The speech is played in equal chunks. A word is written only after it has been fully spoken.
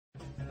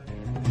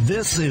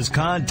This is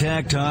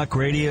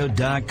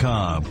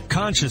ContactTalkRadio.com.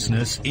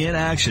 Consciousness in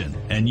action.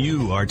 And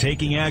you are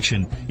taking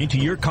action into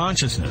your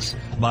consciousness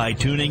by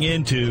tuning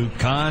into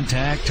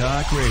Contact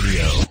Talk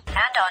Radio. And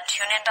on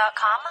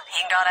TuneIn.com,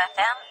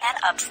 Hing.fm, and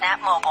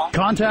UpSnap Mobile.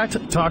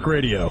 Contact Talk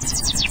Radio.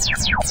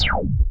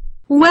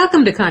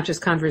 Welcome to Conscious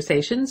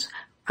Conversations.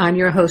 I'm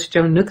your host,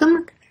 Joan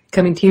Newcomb,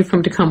 coming to you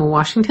from Tacoma,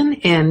 Washington,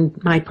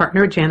 and my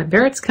partner, Janet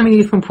Barrett's coming to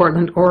you from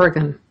Portland,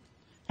 Oregon.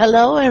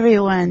 Hello,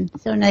 everyone.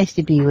 So nice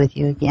to be with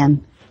you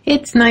again.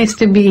 It's nice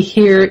to be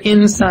here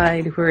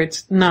inside where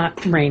it's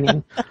not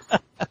raining.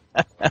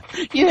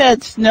 You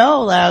had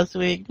snow last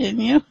week, didn't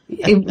you?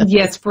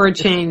 Yes, for a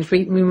change.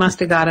 We must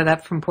have got it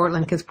up from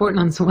Portland because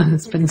Portland's the one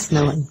that's been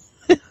snowing.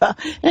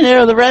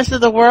 And the rest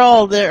of the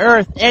world, the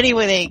Earth,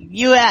 anyway,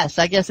 U.S.,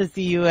 I guess it's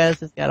the U.S.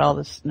 has got all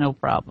the snow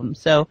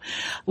problems. So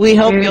we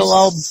hope you'll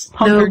all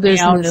hunker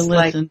down and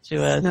listen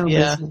to us.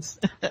 Yeah.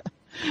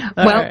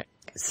 Well,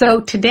 so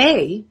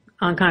today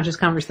on Conscious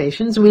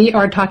Conversations, we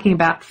are talking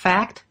about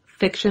fact,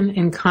 fiction,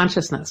 and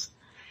consciousness.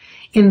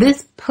 In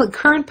this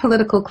current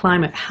political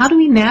climate, how do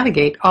we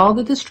navigate all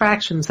the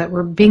distractions that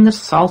we're being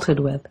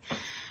assaulted with?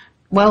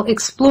 Well,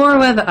 explore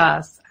with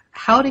us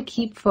how to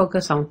keep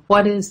focus on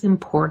what is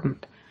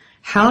important,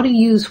 how to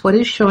use what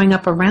is showing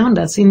up around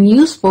us in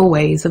useful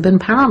ways of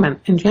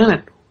empowerment. And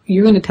Janet,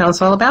 you're going to tell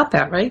us all about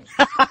that, right?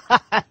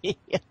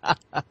 Yeah.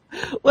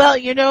 Well,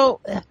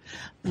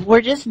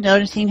 we're just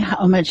noticing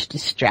how much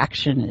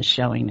distraction is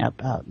showing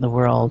up out in the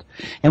world,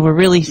 and we're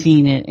really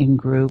seeing it in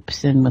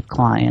groups and with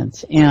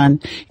clients.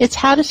 And it's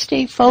how to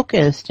stay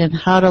focused and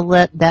how to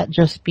let that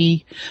just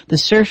be the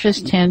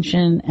surface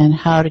tension and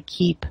how to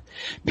keep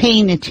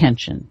paying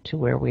attention to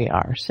where we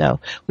are. So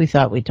we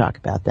thought we'd talk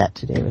about that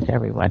today with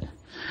everyone.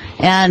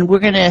 And we're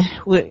going to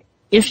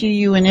issue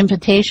you an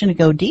invitation to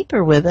go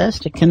deeper with us,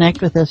 to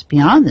connect with us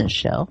beyond this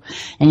show.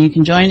 And you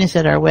can join us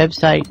at our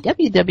website,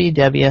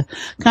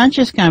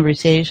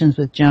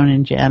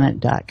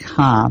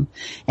 www.consciousconversationswithjoanandjanet.com.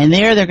 And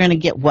there they're going to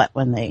get what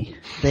when they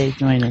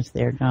join us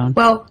there, Joan?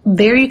 Well,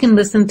 there you can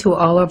listen to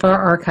all of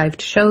our archived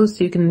shows.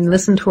 You can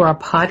listen to our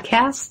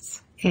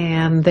podcasts,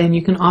 and then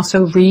you can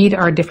also read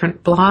our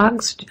different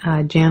blogs.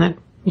 Janet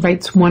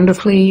writes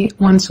wonderfully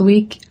once a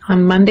week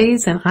on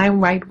Mondays, and I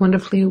write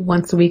wonderfully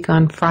once a week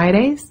on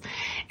Fridays.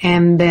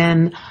 And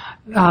then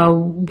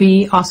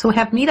we also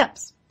have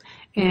meetups.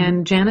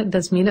 And Janet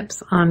does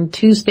meetups on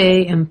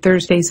Tuesday and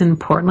Thursdays in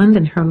Portland,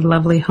 in her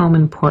lovely home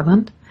in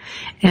Portland.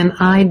 And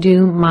I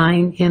do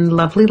mine in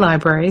lovely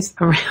libraries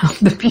around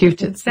the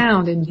Puget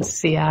Sound in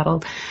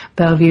Seattle,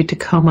 Bellevue,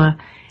 Tacoma,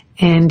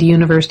 and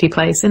University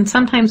Place, and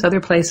sometimes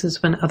other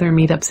places when other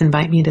meetups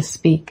invite me to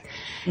speak.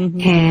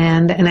 Mm-hmm.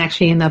 And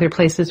actually in other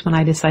places when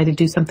I decide to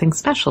do something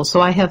special. So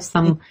I have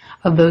some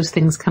of those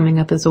things coming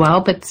up as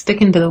well. But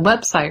sticking to the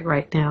website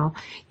right now,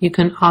 you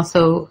can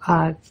also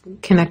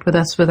connect with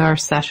us with our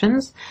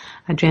sessions.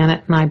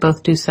 Janet and I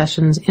both do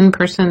sessions in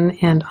person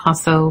and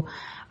also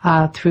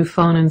through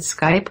phone and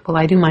Skype. Well,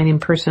 I do mine in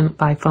person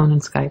by phone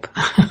and Skype.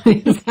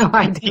 Is how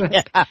I do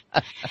it. Yeah.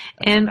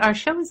 And our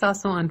show is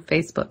also on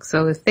Facebook.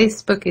 So if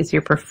Facebook is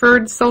your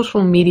preferred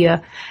social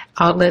media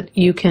outlet,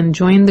 you can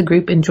join the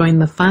group and join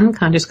the fun,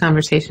 Conscious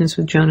Conversations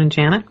with Joan and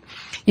Janet.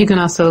 You can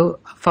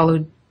also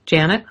follow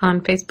Janet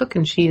on Facebook,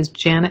 and she is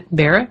Janet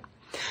Barrett.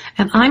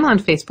 And I'm on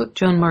Facebook,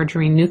 Joan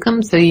Marjorie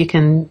Newcomb, so you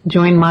can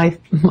join my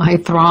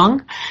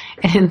throng,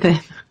 and then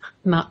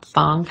not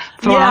thong.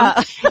 Throng.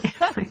 Yeah.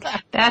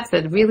 That's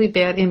a really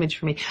bad image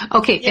for me.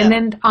 Okay, yeah. And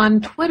then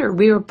on Twitter,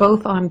 we are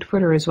both on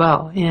Twitter as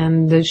well.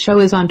 And the show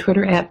is on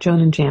Twitter at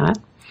Joan and Janet.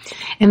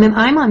 And then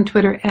I'm on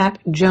Twitter at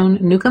Joan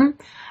Newcomb.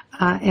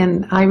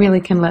 And I really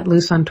can let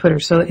loose on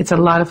Twitter. So it's a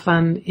lot of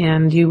fun,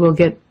 and you will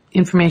get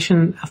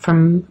information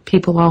from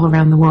people all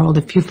around the world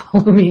if you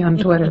follow me on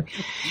Twitter.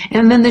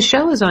 And then the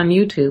show is on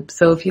YouTube.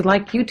 So if you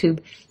like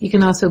YouTube, you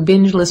can also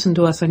binge listen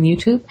to us on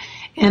YouTube.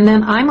 And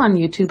then I'm on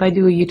YouTube. I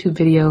do a YouTube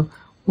video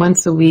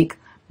once a week,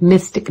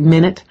 Mystic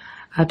Minute,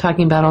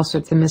 talking about all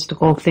sorts of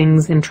mystical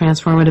things and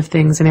transformative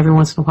things. And every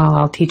once in a while,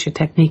 I'll teach a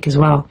technique as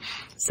well.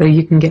 So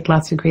you can get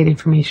lots of great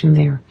information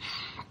there.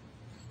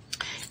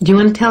 Do you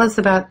want to tell us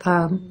about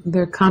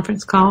their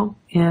conference call?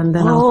 And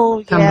then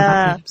I'll tell them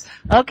about tips.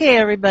 Okay,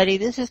 everybody.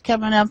 This is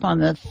coming up on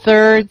the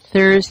third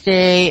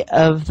Thursday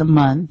of the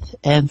month,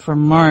 and for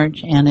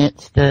March, and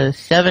it's the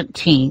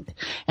 17th.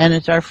 And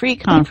it's our free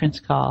conference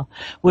call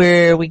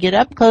where we get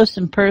up close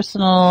and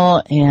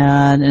personal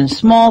and in a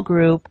small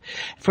group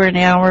for an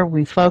hour.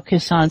 We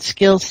focus on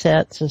skill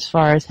sets as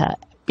far as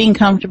being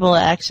comfortable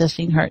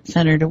accessing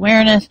heart-centered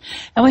awareness,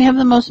 and we have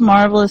the most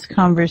marvelous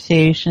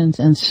conversations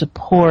and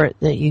support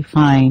that you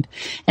find.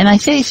 And I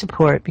say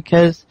support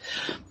because,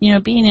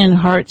 being in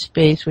heart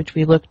space, which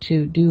we look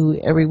to do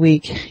every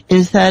week,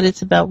 is that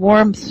it's about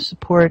warmth,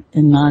 support,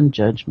 and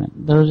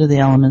non-judgment. Those are the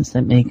elements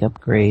that make up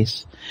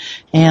grace.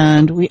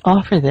 And we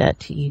offer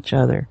that to each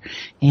other.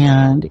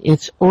 And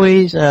it's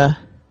always a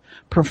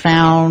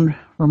profound,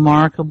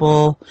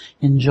 remarkable,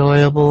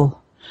 enjoyable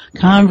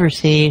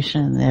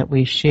conversation that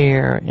we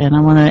share, and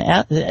I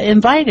want to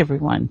invite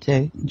everyone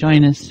to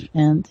join us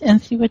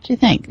and see what you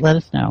think. Let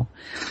us know.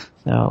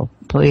 So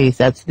please,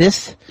 that's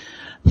this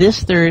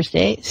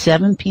Thursday,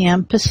 7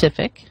 p.m.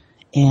 Pacific.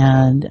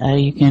 And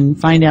you can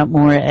find out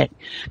more at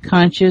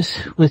Conscious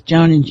with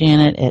Joan and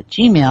Janet at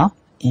Gmail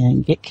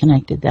and get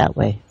connected that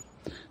way.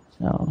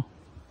 So.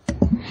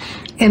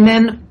 And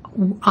then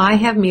I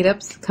have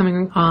meetups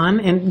coming on,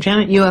 and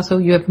Janet, you have a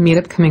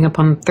meetup coming up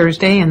on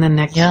Thursday and then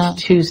next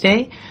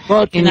Tuesday.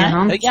 Well,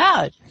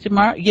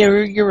 tomorrow.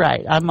 You're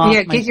right. I'm off.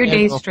 Yeah, get your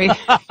days straight.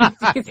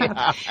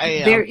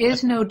 There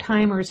is no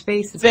time or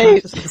space. It's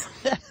consciousness.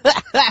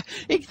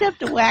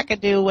 Except a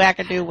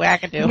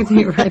wackadoo.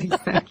 You're right,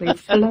 exactly.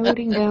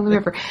 Floating down the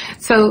river.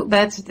 So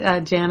that's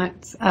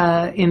Janet's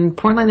in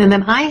Portland, and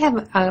then I have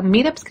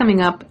meetups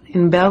coming up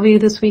in Bellevue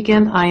this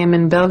weekend. I am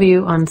in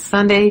Bellevue on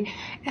Sunday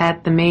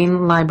at the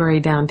main library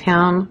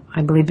downtown.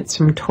 I believe it's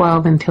from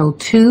 12 until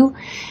 2.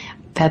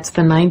 That's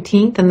the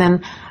 19th. And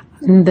then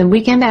the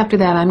weekend after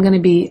that, I'm going to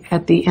be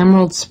at the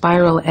Emerald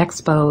Spiral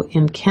Expo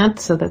in Kent.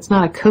 So that's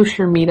not a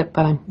kosher meetup,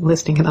 but I'm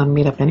listing it on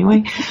Meetup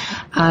anyway.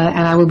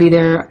 And I will be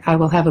there. I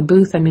will have a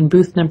booth. I'm in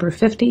booth number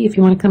 50 if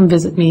you want to come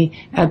visit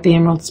me at the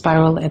Emerald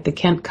Spiral at the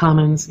Kent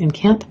Commons in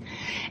Kent.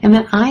 And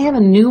then I have a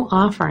new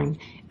offering.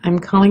 I'm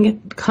calling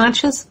it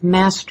Conscious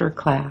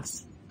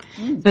Masterclass.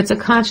 So it's a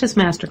conscious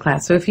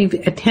masterclass. So if you've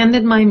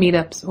attended my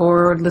meetups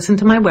or listened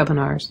to my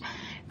webinars,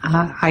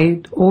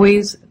 I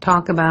always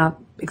talk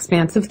about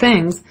expansive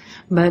things,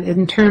 but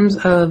in terms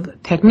of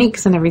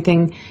techniques and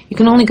everything, you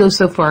can only go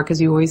so far because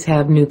you always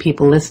have new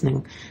people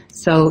listening.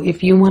 So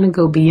if you want to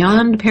go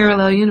beyond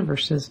parallel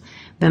universes,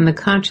 then the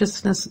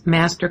Consciousness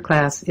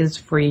Masterclass is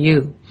for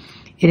you.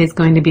 It is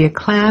going to be a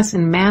class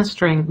in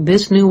mastering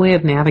this new way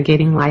of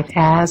navigating life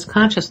as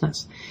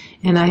consciousness.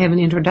 And I have an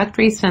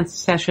introductory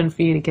session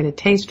for you to get a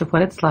taste of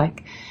what it's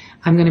like.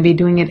 I'm going to be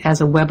doing it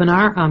as a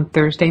webinar on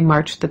Thursday,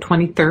 March the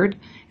 23rd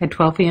at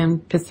 12 p.m.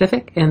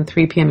 Pacific and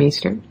 3 p.m.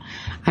 Eastern.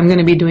 I'm going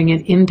to be doing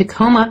it in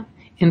Tacoma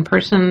in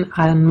person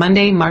on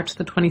Monday, March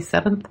the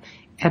 27th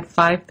at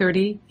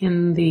 5:30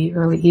 in the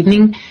early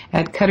evening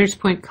at Cutter's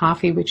Point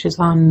Coffee, which is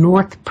on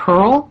North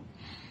Pearl.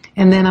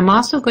 And then I'm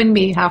also going to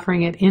be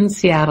offering it in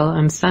Seattle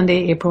on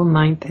Sunday, April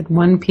 9th at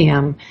 1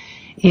 p.m.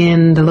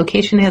 And the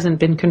location hasn't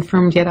been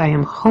confirmed yet. I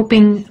am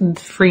hoping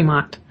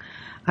Fremont.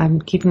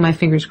 I'm keeping my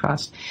fingers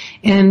crossed.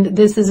 And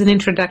this is an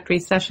introductory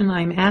session.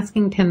 I'm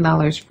asking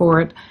 $10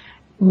 for it,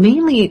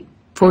 mainly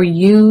for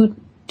you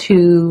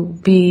to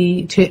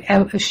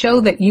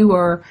show that you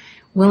are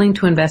willing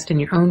to invest in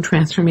your own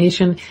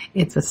transformation.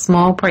 It's a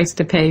small price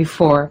to pay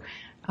for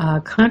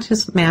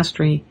conscious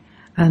mastery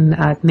and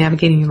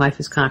navigating your life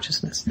as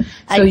consciousness. So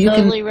I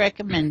totally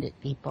recommend it,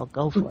 people.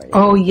 Go for it.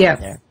 Oh,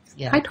 yes.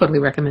 Yeah. I totally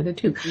recommend it,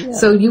 too. Yeah.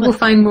 So you will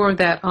find more of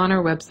that on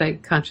our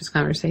website, Conscious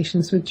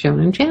Conversations with Joan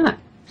and Janet.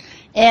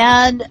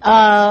 And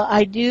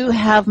I do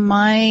have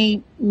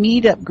my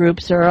meetup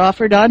groups are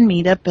offered on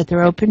Meetup, but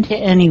they're open to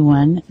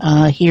anyone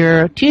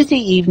here Tuesday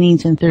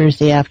evenings and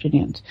Thursday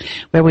afternoons,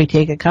 where we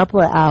take a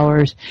couple of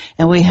hours,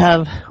 and we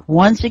have,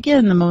 once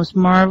again, the most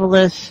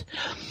marvelous.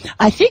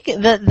 I think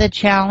that the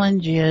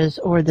challenge is,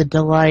 or the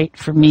delight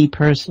for me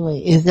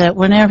personally, is that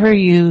whenever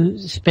you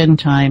spend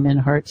time in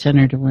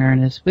heart-centered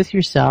awareness with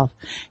yourself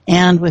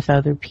and with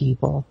other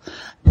people,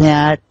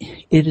 that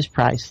it is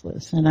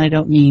priceless. And I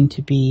don't mean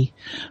to be,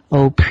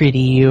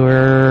 pretty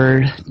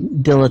or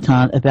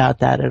dilettante about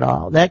that at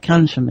all. That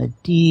comes from a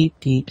deep,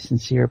 deep,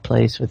 sincere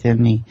place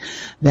within me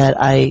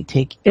that I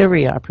take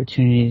every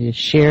opportunity to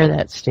share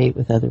that state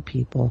with other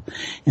people,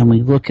 and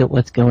we look at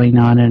what's going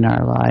on in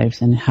our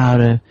lives and how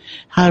to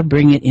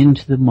bring it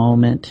into the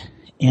moment.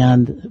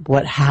 And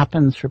what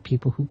happens for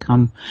people who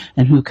come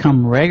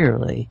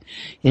regularly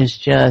is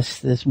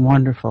just this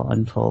wonderful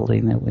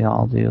unfolding that we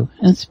all do.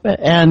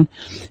 And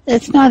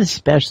it's not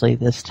especially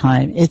this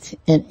time, it's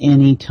at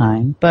any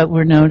time, but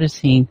we're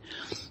noticing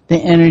the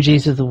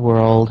energies of the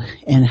world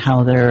and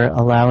how they're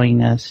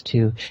allowing us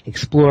to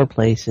explore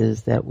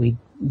places that we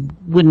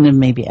wouldn't have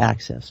maybe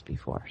accessed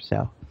before.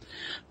 So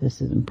this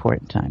is an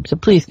important time. So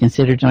please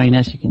consider joining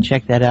us. You can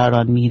check that out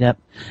on Meetup.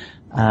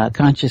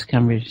 Conscious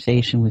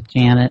Conversation with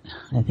Janet,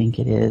 I think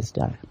it is,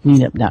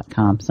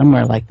 meetup.com,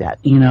 somewhere like that.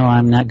 You know,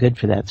 I'm not good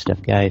for that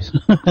stuff, guys.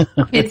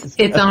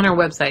 It's on our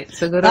website,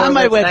 so go to our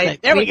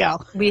website. There we go.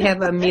 We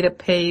have a meetup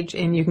page,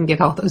 and you can get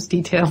all those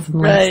details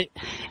and links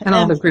and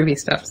all the groovy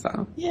stuff.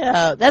 So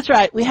yeah, that's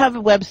right. We have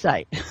a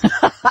website.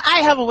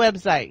 I have a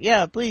website.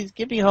 Yeah, please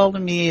get me hold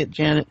of me at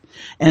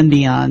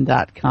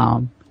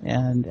janetandbeyond.com.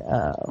 And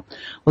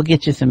we'll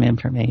get you some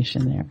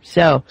information there.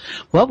 So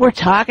what we're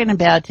talking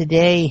about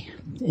today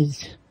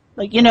is,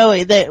 like,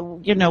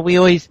 we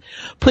always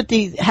put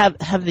these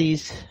have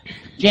these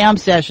jam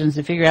sessions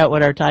to figure out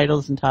what our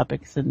titles and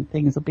topics and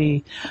things will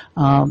be.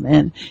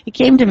 And it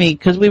came to me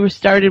because we were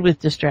started with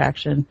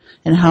distraction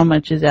and how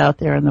much is out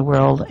there in the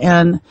world.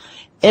 And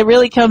it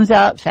really comes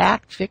out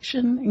fact,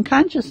 fiction, and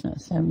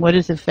consciousness. And what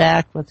is a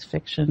fact? What's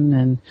fiction?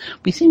 And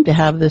we seem to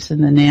have this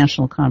in the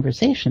national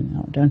conversation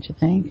now, don't you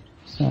think?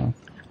 So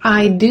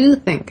I do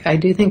think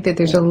that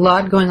there's a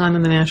lot going on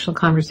in the national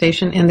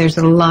conversation, and there's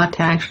a lot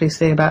to actually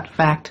say about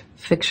fact,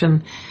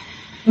 fiction,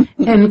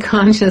 and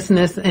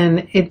consciousness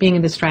and it being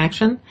a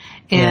distraction.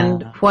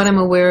 And what I'm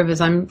aware of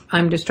is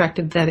I'm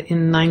distracted that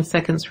in 9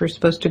 seconds we're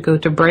supposed to go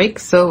to break.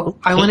 So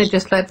I want to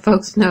just let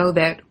folks know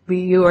that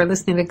you are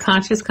listening to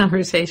Conscious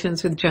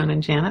Conversations with Joan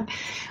and Janet.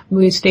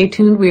 Stay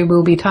tuned. We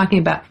will be talking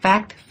about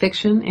fact,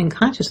 fiction, and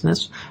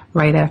consciousness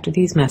right after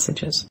these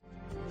messages.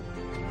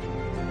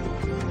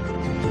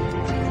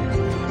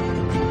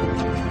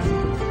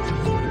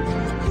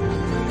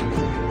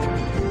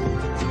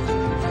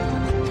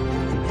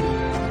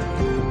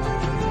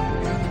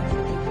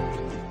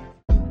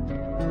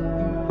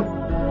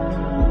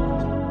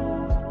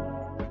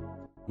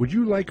 Would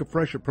you like a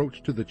fresh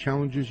approach to the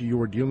challenges you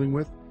are dealing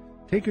with?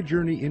 Take a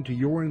journey into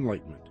your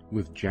enlightenment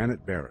with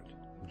Janet Barrett.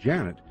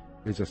 Janet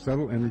is a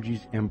subtle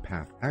energies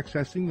empath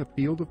accessing the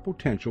field of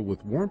potential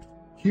with warmth,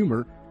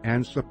 humor,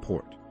 and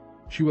support.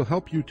 She will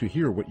help you to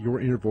hear what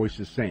your inner voice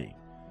is saying.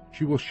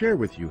 She will share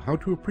with you how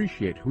to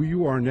appreciate who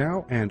you are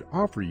now and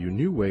offer you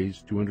new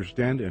ways to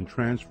understand and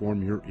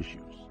transform your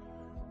issues.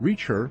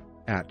 Reach her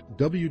at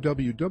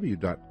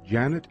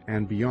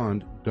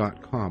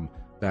www.janetandbeyond.com.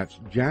 That's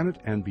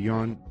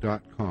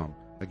janetandbeyond.com.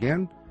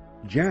 Again,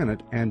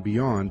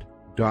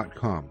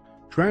 janetandbeyond.com.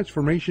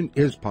 Transformation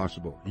is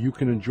possible. You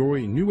can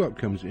enjoy new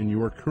outcomes in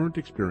your current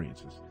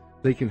experiences.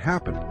 They can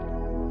happen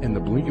in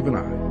the blink of an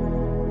eye.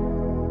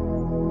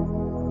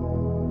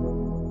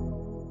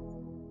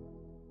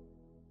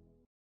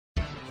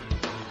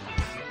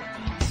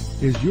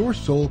 Is your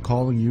soul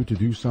calling you to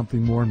do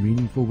something more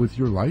meaningful with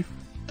your life?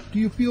 Do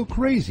you feel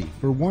crazy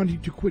for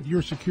wanting to quit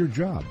your secure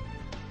job?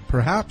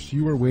 Perhaps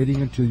you are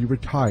waiting until you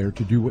retire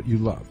to do what you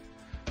love.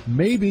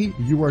 Maybe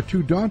you are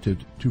too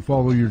daunted to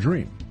follow your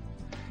dream.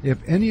 If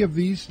any of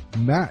these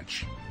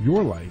match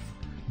your life,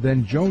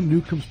 then Joan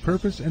Newcomb's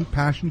Purpose and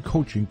Passion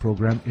Coaching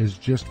Program is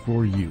just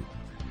for you.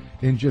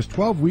 In just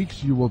 12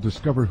 weeks, you will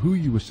discover who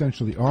you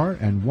essentially are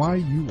and why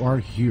you are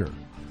here.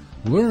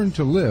 Learn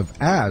to live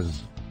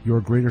as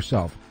your greater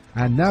self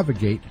and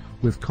navigate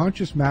with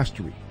conscious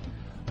mastery.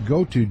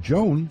 Go to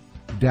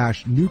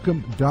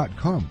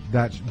joan-newcomb.com.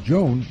 That's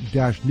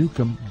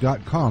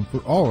joan-newcomb.com for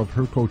all of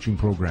her coaching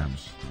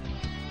programs.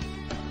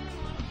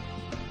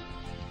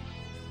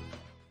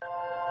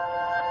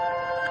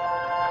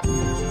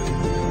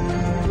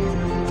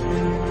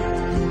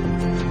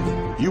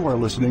 You are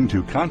listening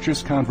to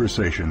Conscious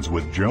Conversations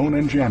with Joan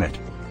and Janet.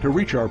 To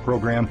reach our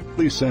program,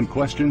 please send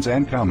questions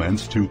and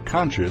comments to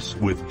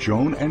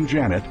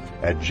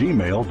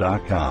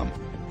consciouswithjoanandjanet@gmail.com.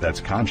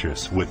 That's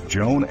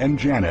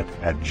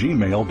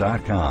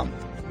consciouswithjoanandjanet@gmail.com.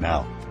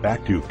 Now,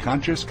 back to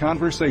Conscious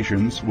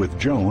Conversations with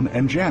Joan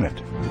and Janet.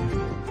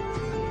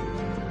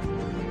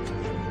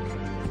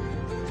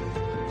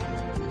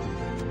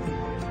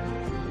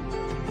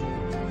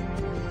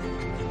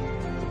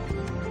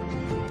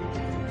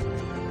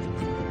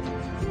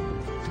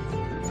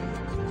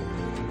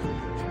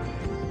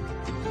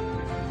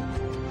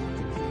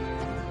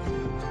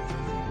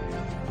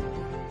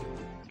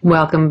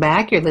 Welcome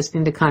back. You're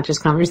listening to Conscious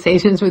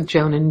Conversations with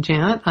Joan and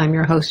Janet. I'm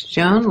your host,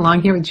 Joan,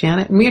 along here with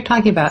Janet, and we are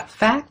talking about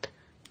fact,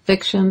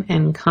 fiction,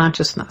 and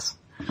consciousness.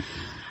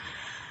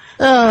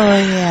 Oh,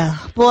 yeah.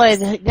 Boy,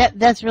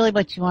 that's really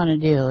what you want to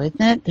do,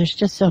 isn't it? There's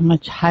just so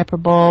much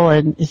hyperbole,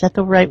 and is that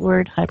the right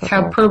word?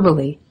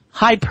 Hyperbole.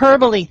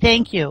 Hyperbole,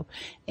 thank you.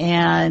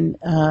 And,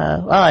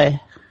 I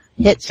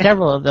hit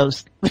several of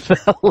those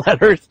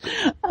letters.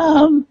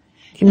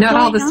 Not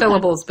all the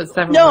syllables, but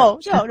several. No.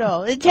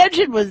 The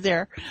tension was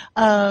there.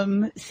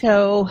 Let's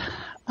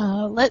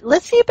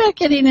see about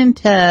getting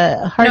into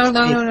heart space.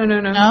 No.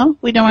 No?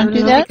 We don't want to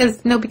do that?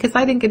 Because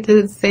I didn't get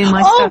to say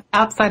my stuff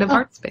outside of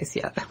heart space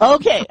yet.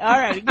 Okay, all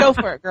right. Go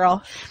for it,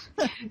 girl.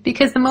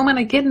 Because the moment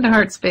I get into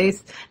heart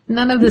space,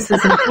 none of this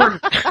is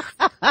important.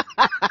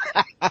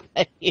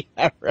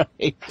 Yeah,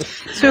 right.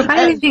 So if I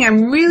have anything I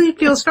really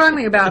feel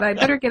strongly about, I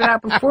better get it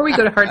out before we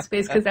go to heart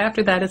space, because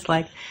after that it's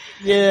like,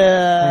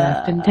 yeah,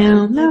 up and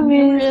down the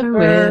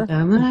river.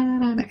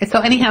 So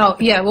anyhow,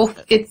 yeah, well,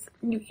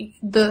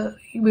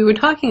 we were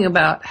talking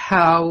about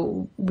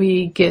how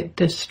we get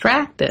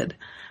distracted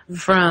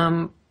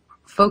from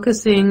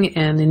focusing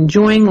and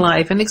enjoying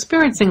life and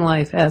experiencing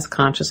life as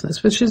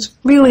consciousness, which is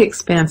really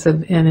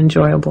expansive and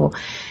enjoyable.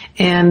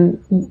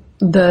 And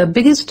the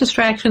biggest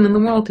distraction in the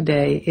world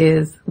today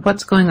is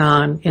what's going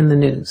on in the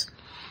news.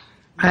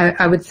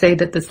 I would say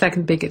that the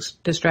second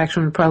biggest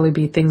distraction would probably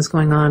be things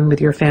going on with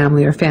your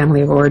family or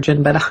family of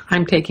origin, but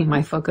I'm taking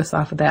my focus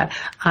off of that.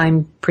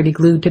 I'm pretty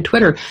glued to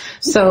Twitter.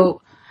 So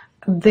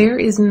there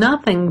is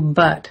nothing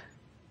but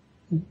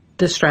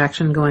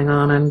distraction going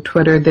on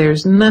Twitter.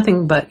 There's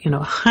nothing but,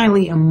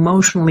 highly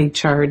emotionally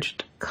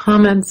charged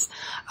comments,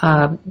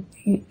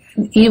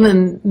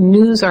 even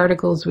news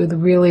articles with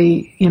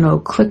really,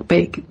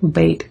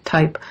 clickbait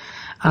type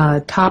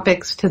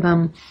topics to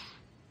them.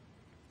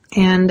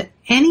 And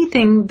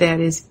anything that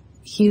is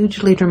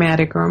hugely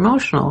dramatic or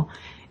emotional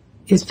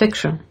is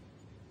fiction.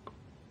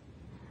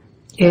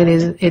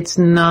 It's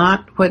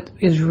not what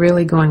is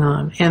really going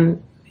on.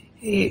 And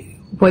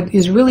what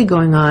is really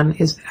going on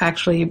is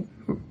actually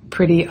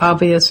pretty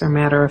obvious or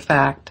matter of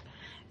fact.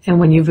 And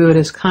when you view it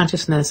as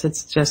consciousness,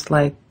 it's just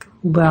like,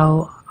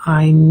 well,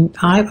 I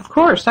of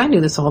course, I knew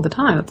this all the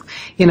time.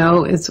 You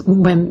know, it's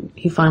when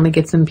he finally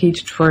gets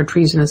impeached for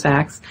treasonous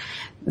acts.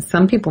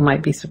 Some people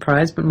might be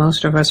surprised, but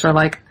most of us are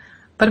like,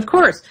 but of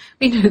course,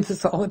 we knew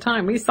this all the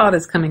time. We saw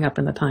this coming up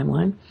in the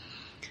timeline.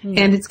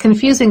 And it's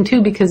confusing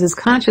too, because as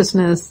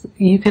consciousness,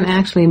 you can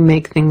actually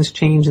make things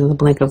change in the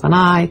blink of an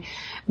eye.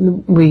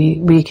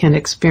 We can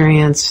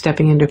experience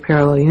stepping into a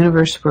parallel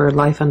universe where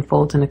life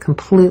unfolds in a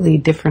completely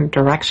different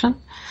direction.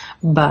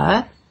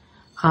 But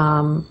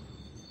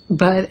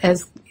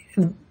as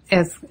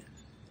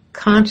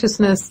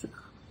consciousness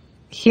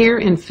here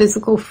in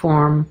physical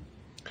form,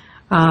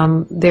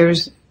 there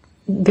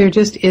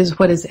just is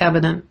what is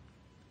evident,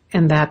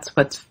 and that's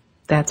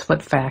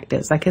what fact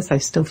is. I guess I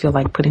still feel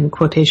like putting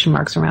quotation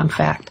marks around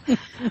fact,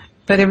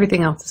 but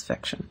everything else is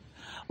fiction.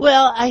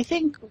 Well, I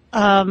think,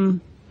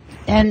 and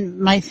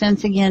my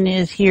sense again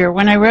is here,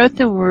 when I wrote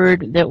the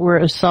word that we're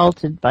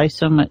assaulted by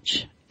so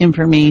much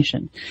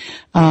information,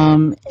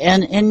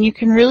 and you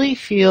can really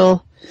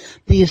feel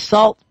the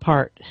assault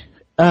part.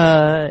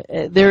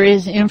 There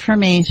is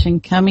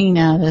information coming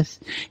at us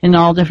in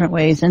all different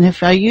ways. And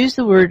if I use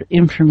the word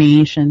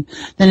information,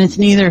 then it's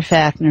neither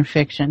fact nor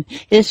fiction.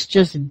 It's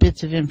just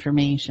bits of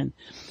information.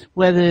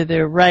 Whether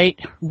they're right,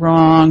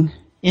 wrong,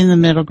 in the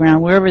middle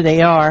ground, wherever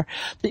they are,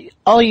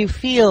 all you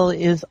feel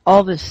is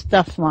all this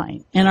stuff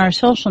flying. And our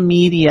social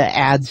media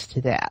adds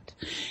to that.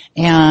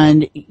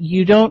 And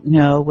you don't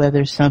know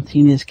whether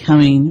something is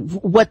coming,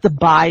 what the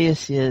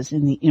bias is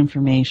in the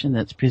information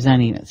that's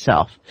presenting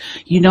itself.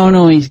 You don't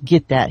always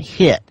get that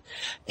hit.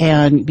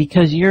 And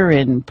because you're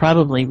in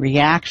probably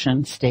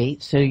reaction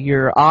state, so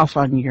you're off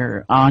on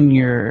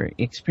your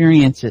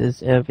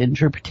experiences of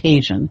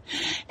interpretation.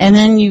 And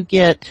then you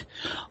get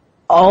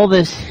all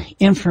this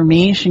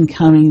information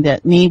coming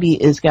that maybe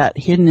has got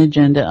hidden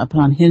agenda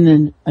upon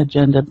hidden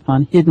agenda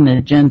upon hidden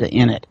agenda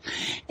in it.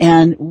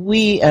 And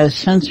we as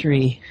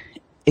sensory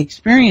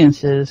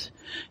experiences,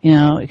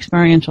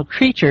 experiential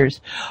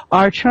creatures,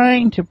 are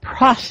trying to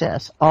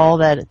process all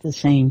that at the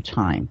same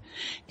time.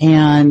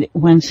 And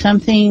when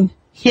something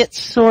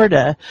hits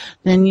sorta,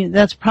 then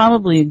that's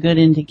probably a good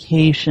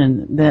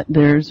indication that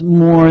there's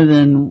more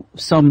than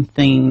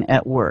something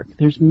at work.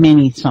 There's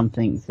many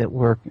somethings that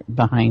work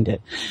behind it.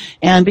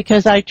 And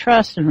because I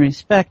trust and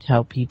respect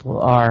how people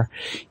are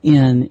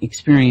in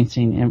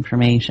experiencing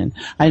information,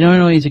 I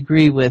don't always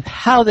agree with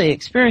how they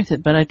experience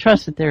it, but I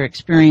trust that they're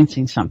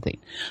experiencing something.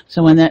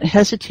 So when that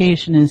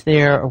hesitation is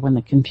there, or when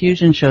the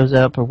confusion shows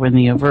up, or when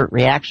the overt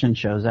reaction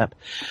shows up,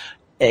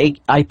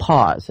 I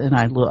pause and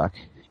I look.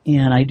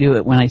 And I do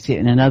it when I see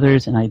it in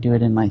others, and I do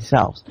it in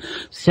myself.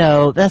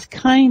 So that's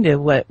kind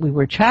of what we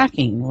were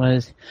tracking,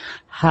 was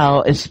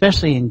how,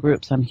 especially in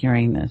groups, I'm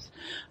hearing this,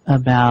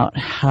 about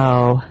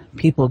how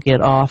people get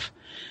off,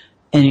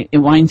 and it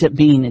winds up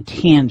being a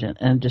tangent,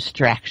 a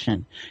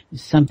distraction.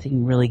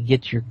 Something really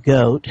gets your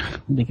goat,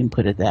 we can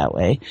put it that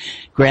way,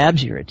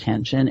 grabs your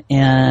attention,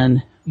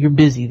 and you're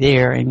busy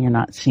there, and you're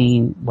not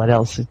seeing what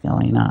else is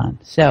going on.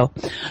 So,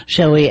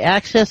 shall we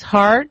access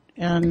heart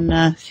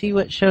and see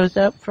what shows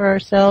up for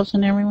ourselves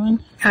and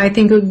everyone? I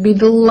think it would be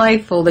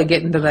delightful to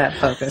get into that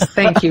focus.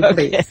 Thank you,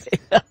 please.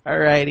 Okay. All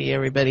righty,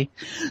 everybody.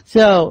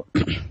 So,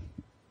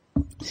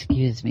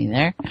 excuse me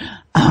there.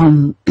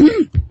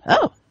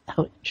 Oh,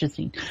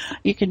 interesting.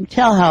 You can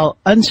tell how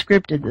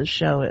unscripted this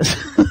show is.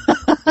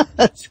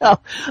 So,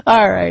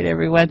 all right,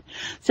 everyone.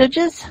 So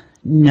just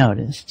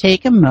notice,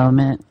 take a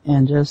moment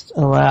and just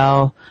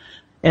allow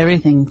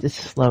everything to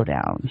slow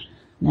down.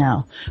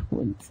 Now,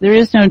 there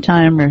is no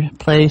time or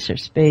place or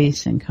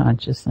space in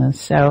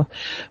consciousness, so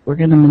we're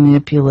going to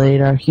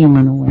manipulate our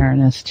human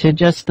awareness to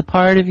just the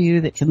part of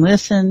you that can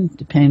listen,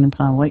 depending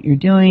upon what you're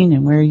doing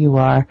and where you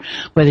are,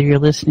 whether you're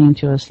listening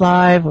to us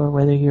live or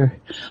whether you're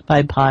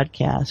by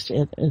podcast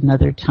at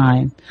another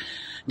time.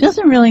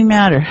 Doesn't really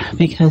matter,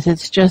 because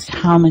it's just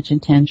how much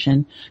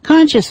attention,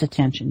 conscious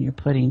attention, you're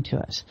putting to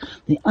us.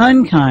 The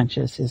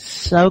unconscious is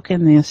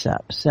soaking this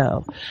up,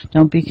 so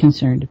don't be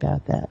concerned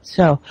about that.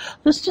 So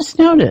let's just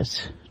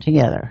notice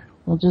together.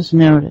 We'll just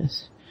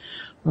notice.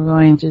 We're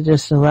going to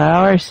just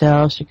allow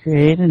ourselves to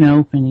create an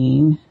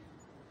opening,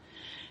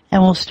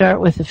 and we'll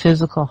start with the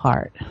physical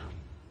heart.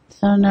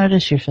 So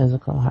notice your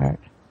physical heart.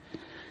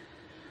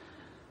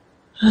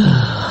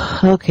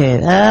 Okay,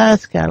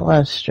 that's got a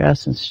lot of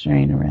stress and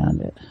strain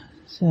around it.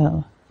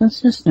 So let's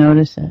just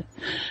notice it. And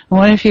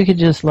what if you could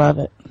just love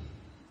it?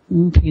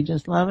 If you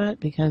just love it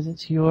because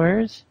it's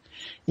yours,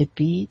 it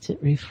beats, it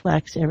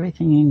reflects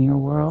everything in your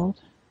world.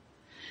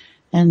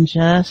 And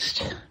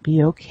just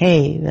be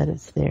okay that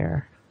it's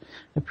there.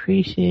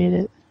 Appreciate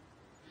it.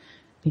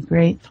 Be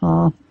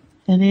grateful.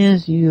 It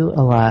is you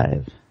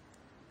alive.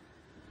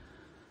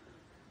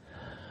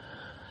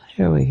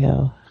 Here we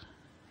go.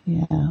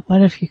 Yeah,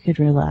 what if you could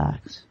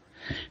relax?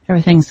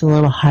 Everything's a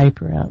little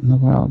hyper out in the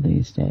world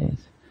these days.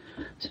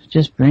 So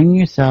just bring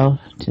yourself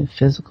to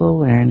physical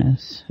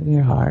awareness of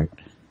your heart.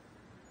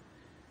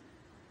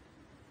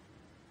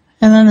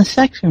 And then the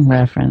second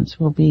reference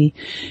will be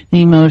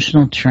the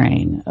emotional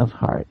train of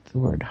heart, the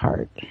word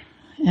heart.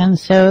 And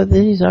so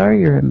these are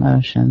your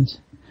emotions.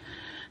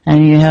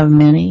 And you have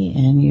many,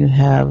 and you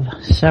have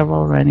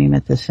several running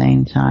at the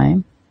same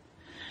time.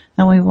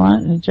 And we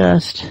want to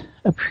just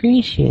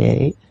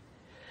appreciate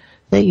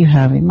that you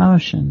have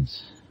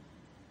emotions.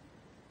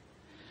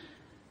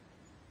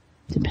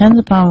 Depends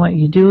upon what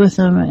you do with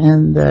them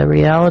and the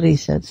reality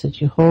sets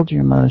that you hold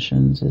your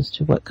emotions as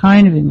to what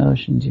kind of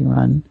emotions you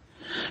run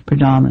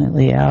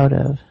predominantly out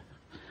of.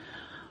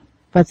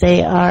 But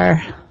they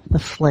are the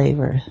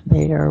flavor.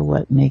 They are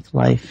what make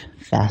life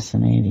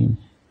fascinating.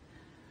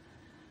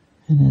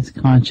 And as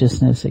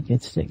consciousness, it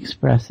gets to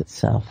express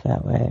itself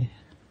that way.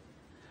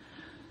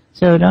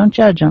 So don't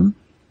judge them.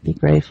 Be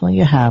grateful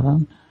you have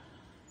them.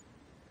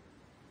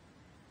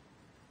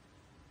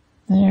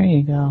 There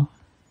you go.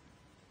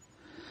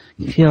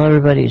 You feel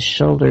everybody's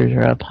shoulders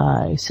are up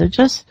high. So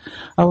just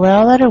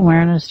allow that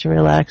awareness to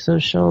relax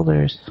those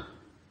shoulders.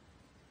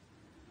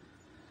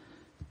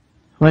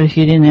 What if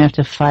you didn't have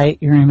to fight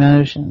your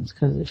emotions?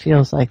 Because it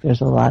feels like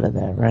there's a lot of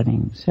that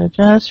running. So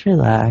just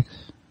relax.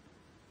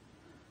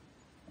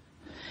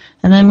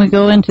 And then we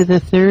go into the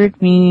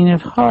third meaning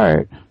of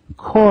heart,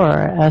 core,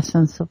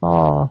 essence of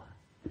all.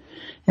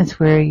 It's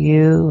where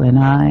you and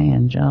I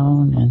and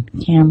Joan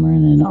and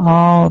Cameron and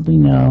all we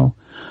know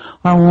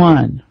are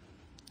one.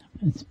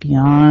 It's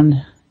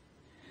beyond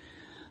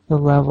the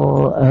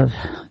level of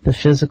the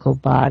physical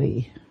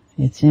body.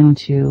 It's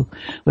into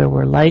where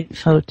we're light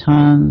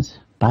photons,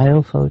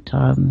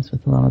 biophotons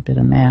with a little bit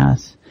of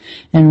mass,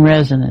 and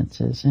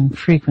resonances and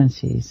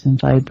frequencies and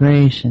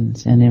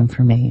vibrations and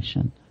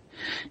information.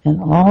 And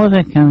all of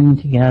it coming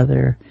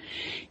together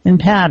in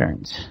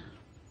patterns.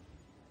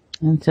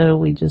 And so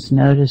we just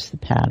notice the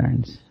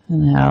patterns.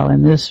 And how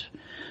in this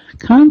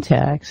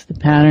context, the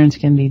patterns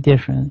can be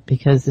different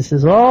because this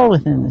is all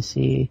within the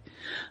sea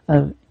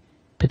of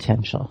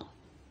potential.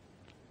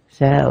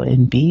 So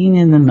in being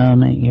in the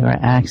moment, you are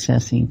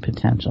accessing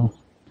potential.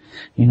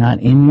 You're not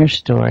in your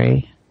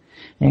story.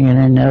 You're going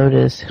to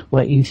notice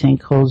what you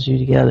think holds you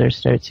together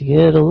starts to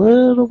get a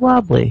little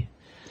wobbly,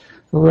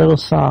 a little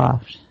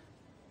soft.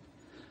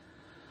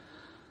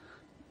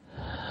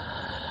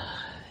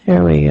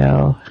 There we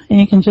go. And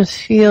you can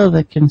just feel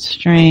the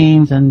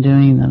constraints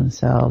undoing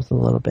themselves a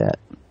little bit.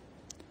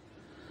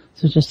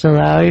 So just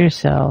allow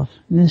yourself.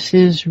 This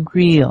is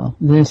real.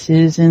 This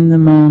is in the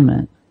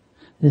moment.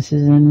 This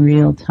is in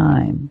real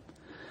time.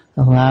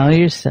 Allow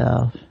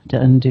yourself to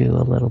undo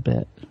a little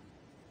bit.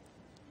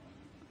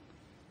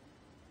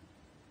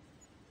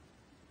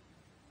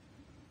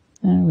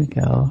 There we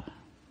go.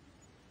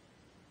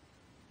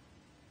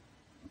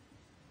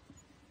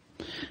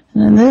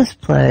 And in this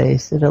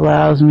place, it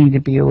allows me to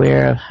be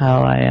aware of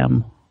how I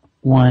am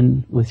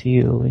one with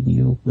you and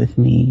you with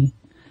me.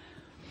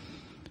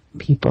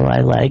 People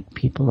I like,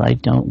 people I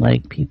don't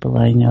like, people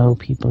I know,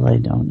 people I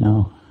don't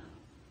know.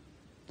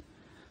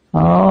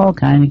 All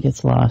kind of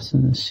gets lost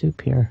in the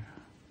soup here.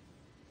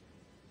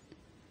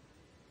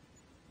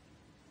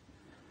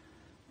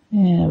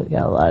 Yeah, we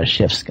got a lot of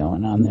shifts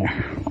going on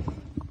there.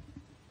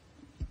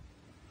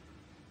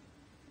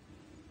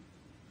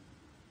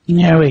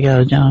 There we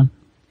go, Joan.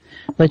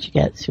 What you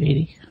got,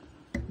 sweetie?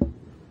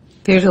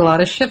 There's a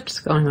lot of shifts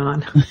going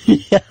on.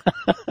 Yeah.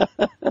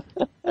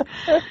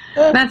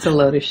 That's a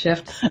load of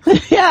shifts.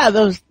 Yeah,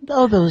 those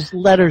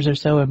letters are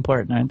so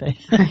important, aren't they?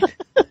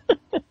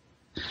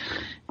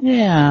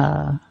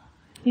 Yeah.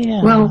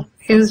 Yeah. Well,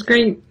 it was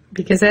great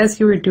because as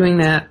you were doing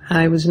that,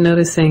 I was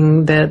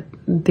noticing that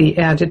the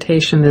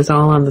agitation is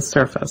all on the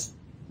surface.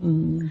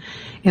 Mm.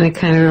 And it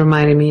kind of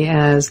reminded me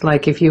as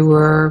like if you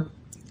were,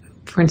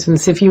 for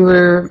instance, if you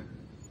were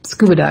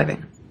scuba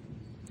diving.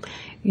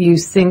 You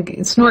sink,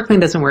 snorkeling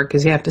doesn't work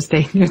because you have to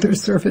stay near the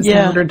surface in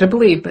order to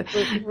breathe,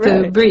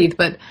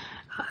 but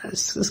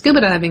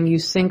scuba diving, you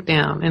sink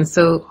down. And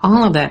so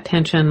all of that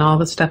tension, all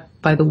the stuff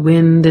by the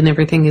wind and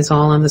everything is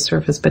all on the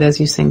surface. But as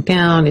you sink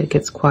down, it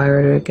gets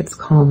quieter, it gets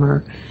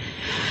calmer.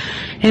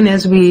 And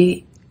as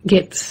we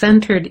get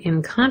centered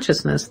in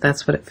consciousness,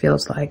 that's what it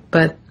feels like.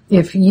 But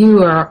if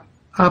you are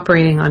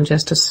operating on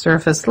just a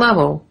surface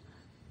level,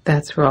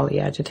 that's where all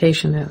the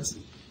agitation is.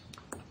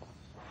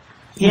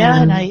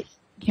 Yeah, and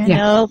you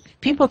know,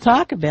 people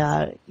talk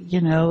about,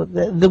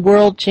 the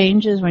world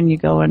changes when you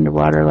go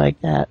underwater like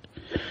that.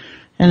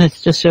 And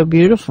it's just so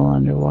beautiful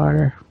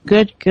underwater.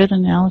 Good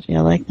analogy.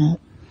 I like that.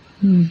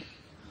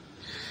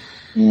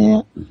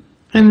 Yeah.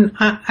 And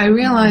I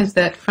realized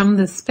that from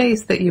the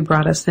space that you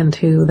brought us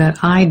into,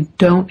 that I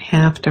don't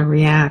have to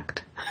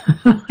react.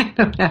 I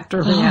don't have to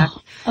react.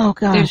 Oh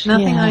gosh. There's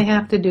nothing I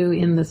have to do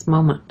in this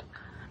moment.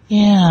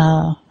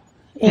 Yeah.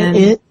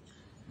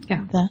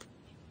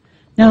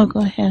 No,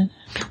 go ahead.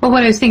 Well,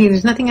 what I was thinking,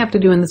 there's nothing I have to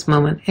do in this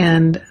moment.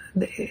 And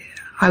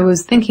I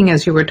was thinking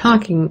as you were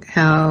talking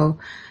how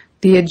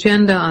the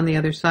agenda on the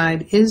other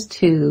side is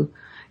to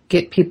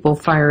get people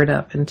fired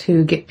up and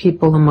to get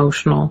people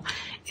emotional.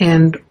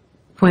 And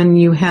when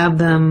you have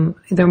them,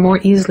 they're more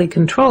easily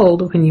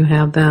controlled when you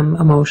have them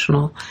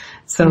emotional.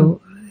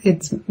 So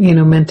it's,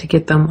 meant to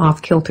get them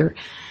off kilter.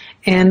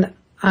 And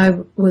I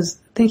was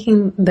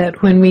thinking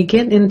that when we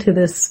get into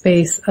this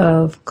space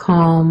of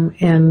calm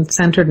and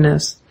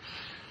centeredness,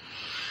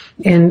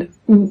 and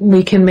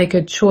we can make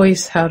a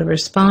choice how to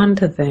respond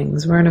to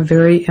things, we're in a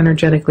very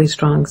energetically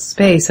strong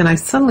space. And I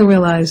suddenly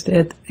realized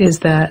it is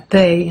that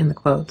they, in the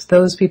quotes,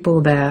 those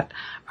people that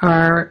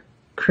are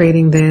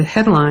creating the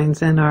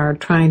headlines and are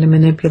trying to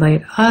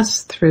manipulate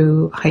us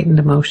through heightened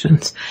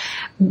emotions,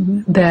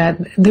 that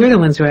they're the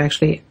ones who are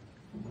actually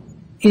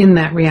in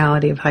that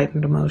reality of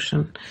heightened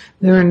emotion.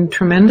 They're in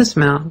tremendous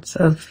amounts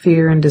of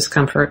fear and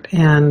discomfort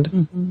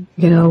and,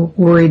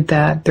 worried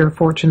that their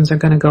fortunes are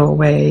going to go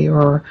away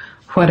or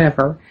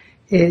whatever.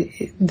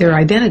 Their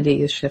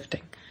identity is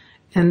shifting.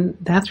 And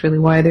that's really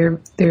why they're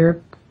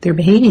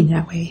behaving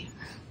that way.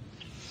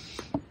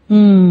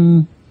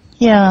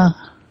 Yeah.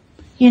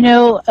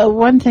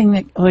 One thing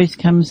that always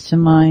comes to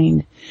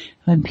mind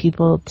when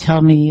people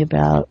tell me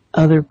about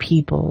other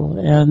people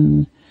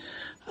and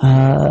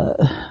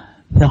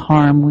the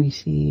harm we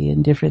see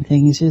in different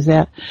things is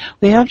that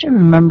we have to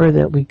remember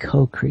that we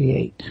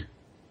co-create.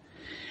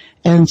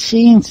 And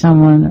seeing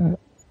someone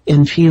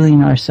and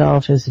feeling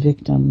ourselves as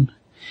victim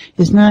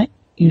is not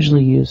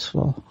usually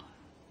useful.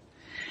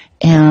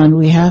 And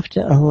we have to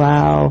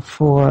allow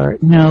for,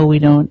 no, we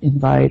don't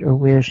invite or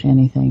wish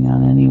anything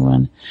on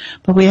anyone.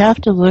 But we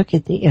have to look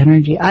at the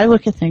energy. I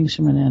look at things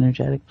from an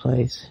energetic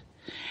place.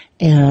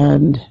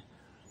 And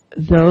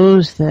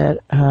those that,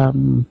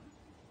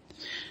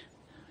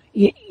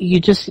 you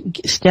just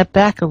step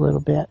back a little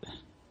bit.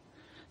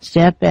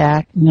 Step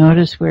back,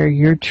 notice where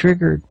your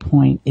triggered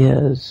point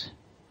is.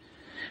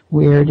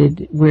 Where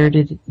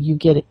did you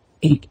get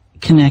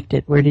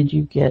connected? Where did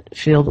you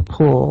feel the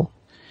pull?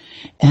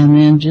 And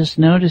then just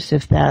notice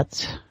if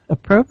that's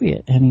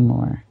appropriate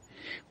anymore.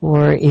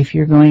 Or if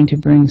you're going to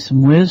bring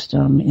some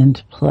wisdom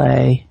into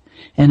play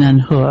and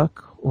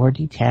unhook or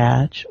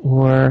detach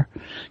or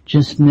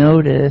just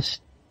notice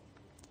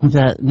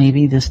that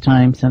maybe this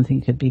time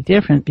something could be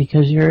different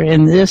because you're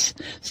in this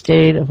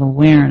state of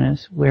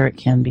awareness where it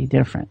can be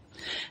different.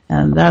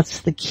 And that's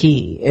the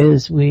key,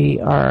 is we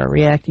are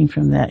reacting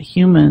from that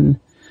human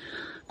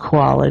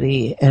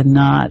quality and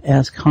not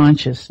as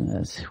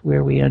consciousness,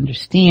 where we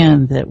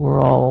understand that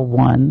we're all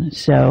one.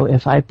 So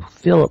if I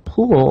feel a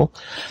pull,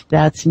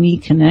 that's me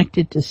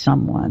connected to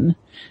someone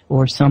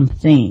or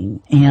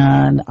something,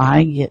 and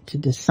I get to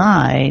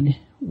decide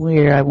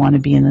where I want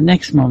to be in the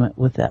next moment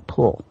with that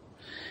pull.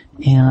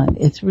 And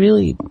it's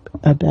really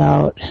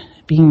about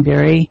being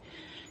very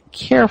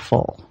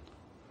careful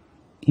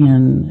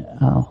in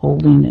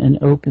holding an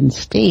open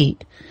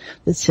state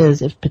that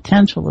says if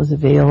potential is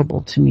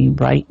available to me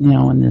right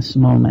now in this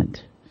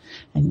moment,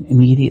 and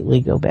immediately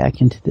go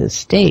back into this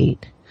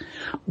state,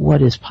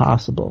 what is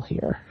possible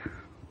here?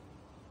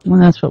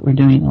 And that's what we're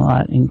doing a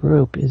lot in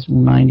group, is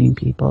reminding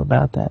people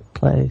about that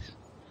place.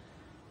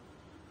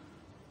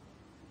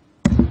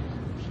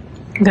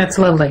 That's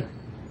lovely.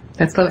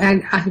 That's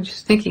lovely. I was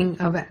just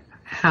thinking of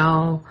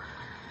how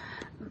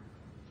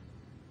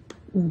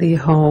the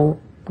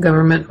whole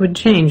government would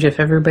change if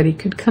everybody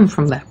could come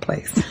from that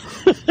place.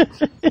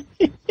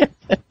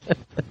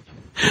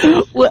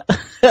 well,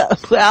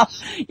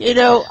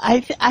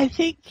 I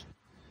think,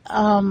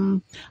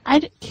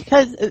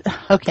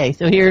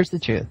 so here's the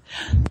truth.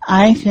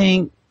 I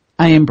think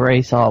I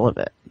embrace all of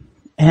it.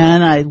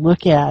 And I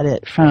look at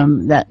it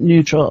from that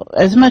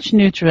as much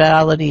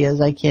neutrality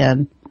as I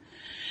can,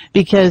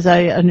 because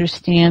I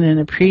understand and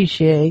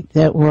appreciate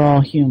that we're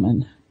all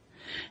human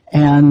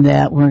and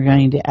that we're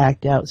going to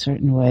act out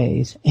certain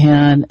ways.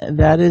 And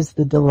that is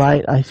the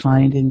delight I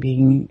find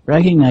in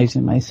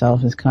recognizing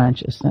myself as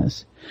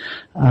consciousness.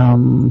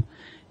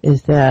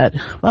 Is that,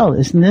 well,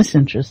 isn't this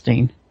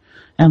interesting?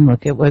 And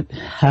look at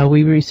how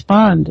we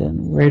respond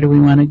and where do we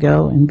want to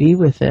go and be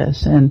with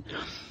this. And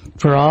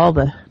for all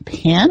the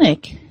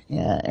panic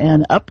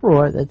and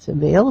uproar that's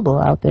available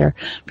out there,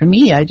 for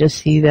me, I just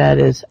see that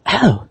as,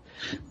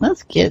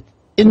 let's get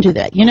into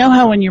that. You know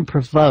how when you're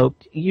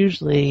provoked,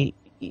 usually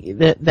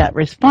that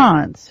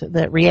response,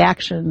 that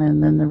reaction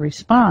and then the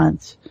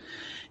response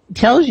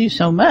tells you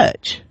so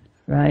much,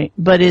 right?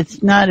 But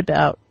it's not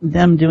about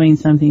them doing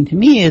something to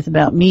me. It's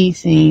about me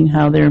seeing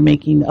how they're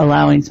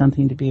allowing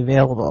something to be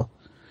available.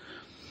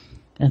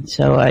 And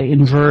so I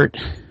invert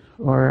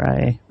or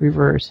I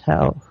reverse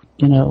how,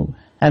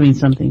 having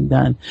something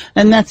done.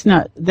 And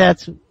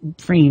that's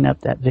freeing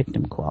up that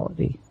victim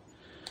quality.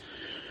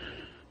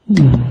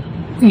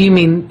 You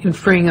mean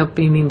freeing up,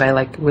 you mean by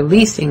like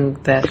releasing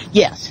that?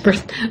 Yes.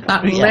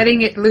 Not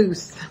letting it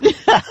loose.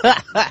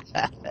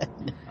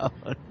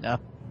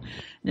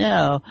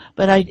 No.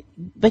 But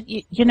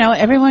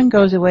everyone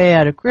goes away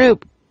out of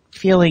group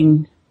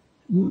feeling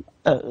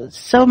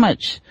so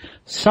much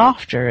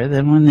softer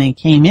than when they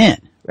came in,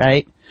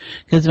 right?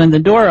 Because when the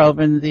door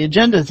opens, the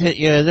agendas hit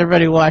you as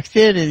everybody walks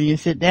in, and you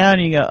sit down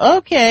and you go,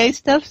 okay,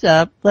 stuff's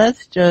up.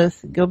 Let's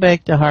just go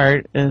back to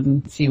heart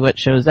and see what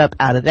shows up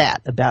out of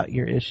that about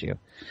your issue.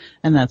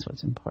 And that's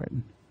what's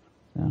important.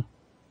 So.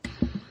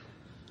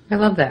 I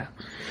love that.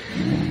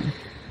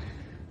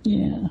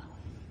 Yeah.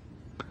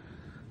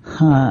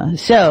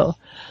 So,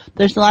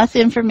 There's lots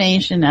of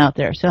information out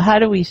there. So how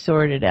do we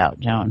sort it out,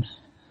 Joan?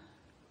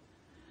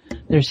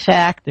 There's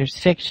fact, there's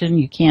fiction.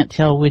 You can't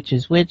tell which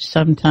is which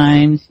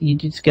sometimes. You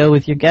just go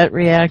with your gut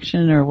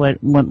reaction, or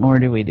what more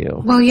do we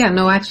do? Well, yeah,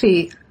 no,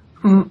 actually,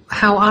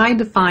 how I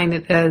define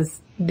it as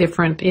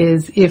different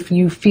is if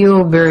you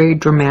feel very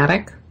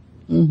dramatic,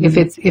 if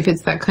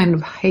it's that kind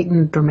of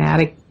heightened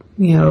dramatic,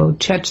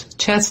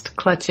 chest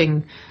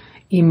clutching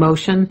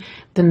emotion,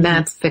 then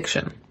that's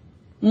fiction.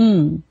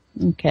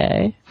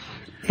 Okay.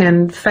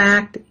 And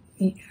fact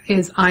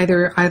is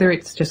either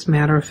it's just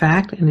matter of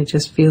fact and it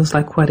just feels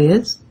like what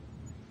is,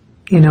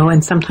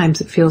 and sometimes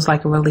it feels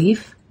like a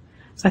relief.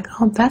 It's like,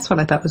 oh, that's what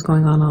I thought was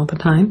going on all the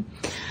time.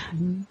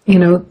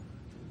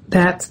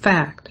 That's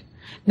fact.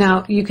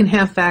 Now, you can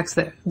have facts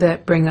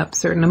that bring up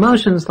certain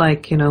emotions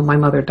like, my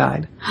mother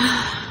died.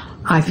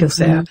 I feel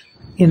sad,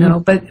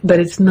 but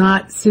it's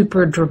not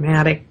super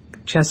dramatic,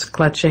 chest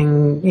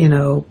clutching,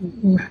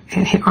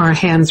 our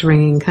hands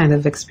wringing kind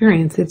of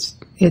experience.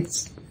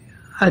 It's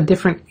a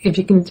different, if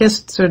you can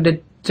just sort of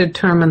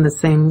determine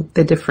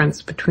the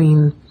difference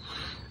between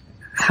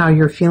how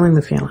you're feeling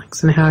the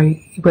feelings and how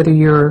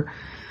you're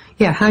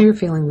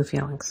feeling the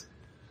feelings.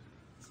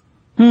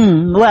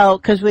 Well,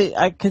 because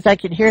I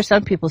could hear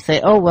some people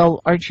say, "Oh,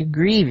 well, aren't you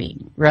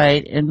grieving,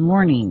 right, and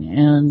mourning?"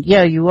 And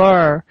yeah, you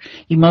are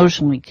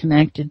emotionally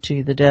connected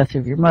to the death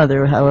of your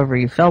mother, however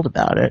you felt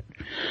about it,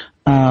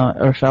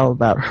 or felt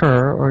about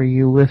her, or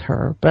you with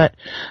her. But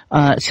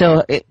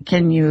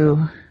can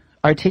you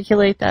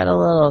articulate that a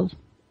little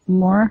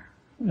more?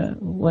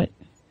 What?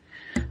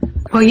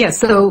 Well, yeah,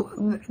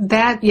 so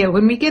that,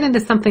 when we get into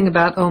something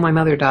about, oh, my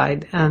mother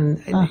died,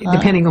 and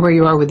depending on where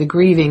you are with the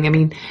grieving, I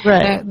mean,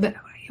 right.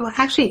 Well,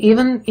 actually,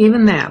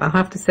 even that, I'll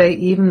have to say,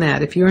 even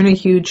that, if you're in a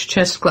huge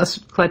chest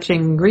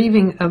clutching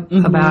grieving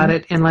about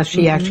it, unless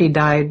she actually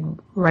died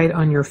right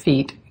on your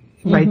feet,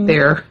 right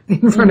there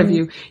in front of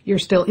you, you're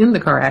still in the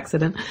car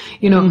accident,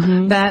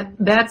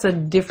 that's a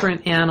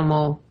different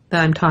animal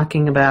that I'm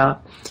talking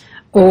about.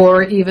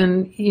 Or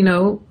even,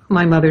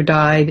 my mother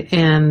died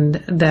and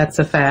that's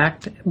a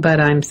fact, but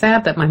I'm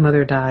sad that my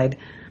mother died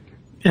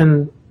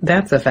and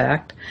that's a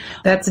fact.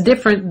 That's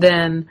different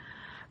than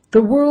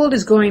the world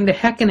is going to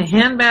heck in a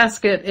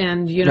handbasket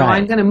and,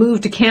 I'm going to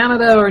move to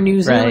Canada or New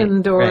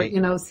Zealand or,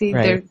 you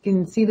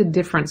can see the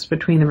difference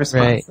between the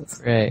responses.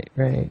 Right.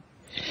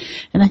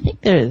 And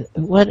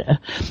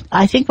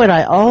I think what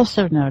I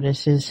also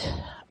notice is,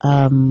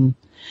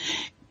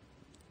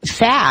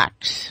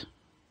 facts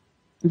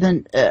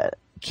then,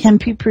 can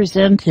be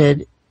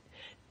presented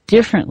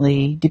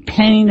differently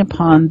depending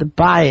upon the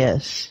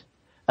bias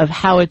of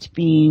how it's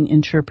being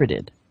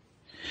interpreted.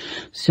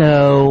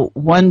 So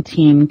one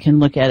team can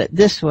look at it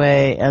this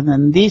way, and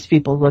then these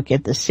people look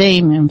at the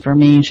same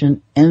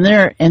information in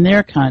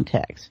their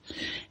context.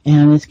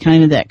 And it's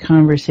kind of that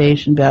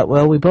conversation about,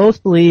 well, we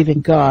both believe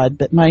in God,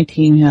 but my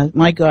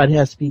God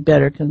has to be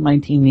better because my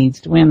team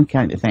needs to win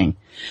kind of thing.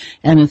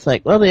 And it's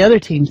like, well, the other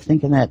team's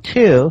thinking that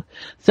too.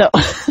 So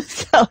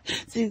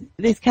see,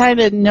 these kind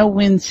of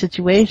no-win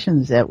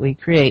situations that we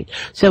create.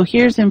 So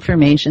here's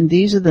information.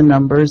 These are the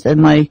numbers.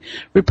 And my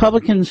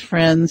Republican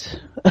friends,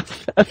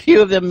 a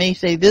few of them may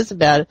say this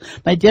about it.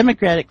 My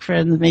Democratic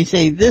friends may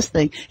say this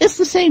thing. It's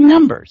the same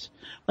numbers,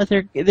 but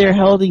they're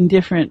holding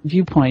different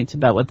viewpoints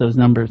about what those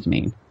numbers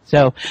mean.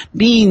 So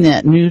being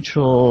that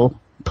neutral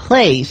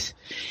place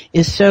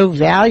is so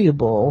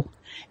valuable.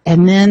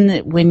 And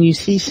then when you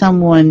see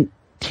someone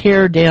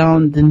tear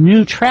down the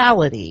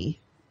neutrality,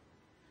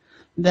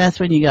 that's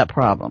when you got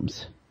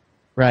problems,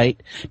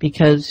 right?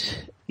 Because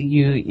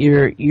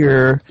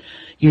you're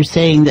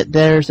saying that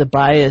there's a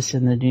bias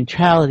in the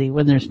neutrality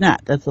when there's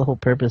not. That's the whole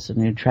purpose of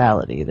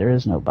neutrality. There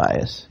is no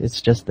bias.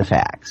 It's just the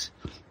facts.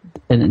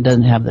 And it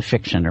doesn't have the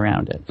fiction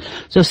around it.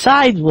 So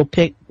sides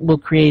will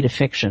create a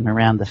fiction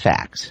around the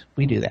facts.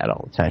 We do that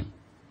all the time.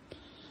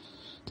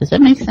 Does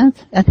that make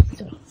sense? I think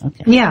so.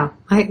 Okay. Yeah,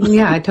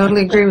 I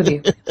totally agree with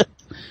you.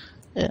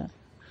 Yeah.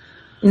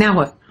 Now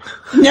what?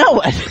 Now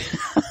what?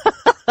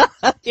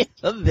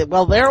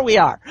 Well, there we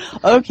are.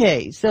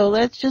 Okay, so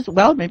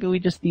maybe we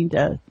just need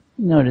to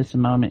notice a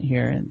moment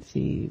here and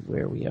see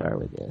where we are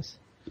with this.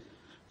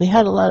 We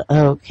had a lot.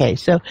 Okay,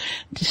 so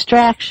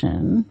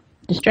distraction.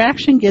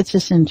 Distraction gets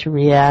us into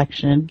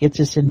reaction, gets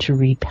us into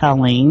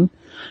repelling,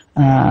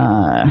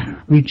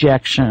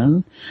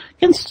 rejection.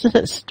 Can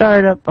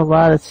start up a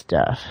lot of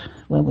stuff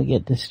when we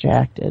get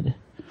distracted.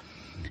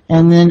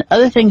 And then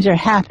other things are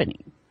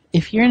happening.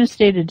 If you're in a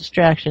state of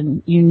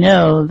distraction, you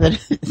know that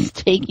it's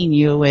taking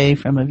you away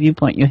from a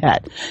viewpoint you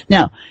had.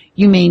 Now,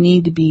 you may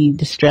need to be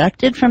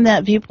distracted from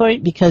that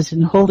viewpoint because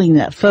in holding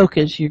that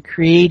focus, you're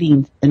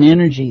creating an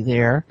energy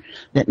there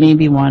that may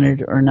be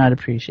wanted or not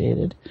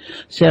appreciated.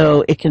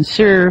 So it can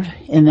serve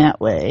in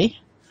that way,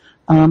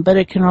 but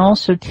it can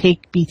also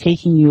be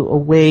taking you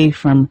away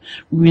from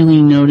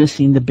really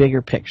noticing the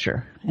bigger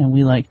picture. And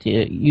we like to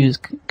use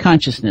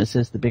consciousness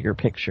as the bigger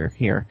picture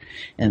here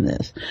in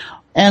this.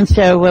 And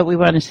so what we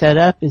want to set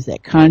up is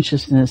that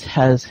consciousness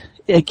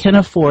it can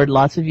afford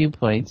lots of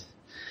viewpoints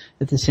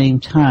at the same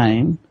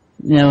time.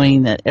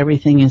 knowing that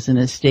everything is in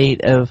a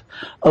state of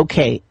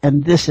okay,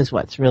 and this is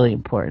what's really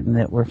important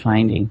that we're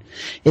finding,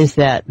 is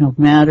that no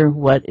matter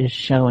what is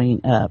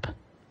showing up,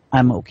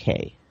 I'm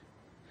okay.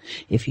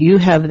 If you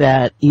have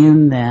that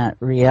in that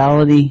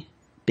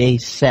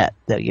reality-based set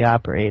that you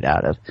operate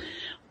out of,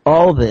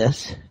 all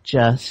this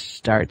just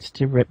starts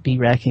to be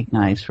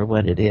recognized for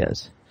what it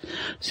is.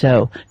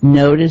 So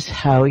notice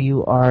how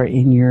you are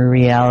in your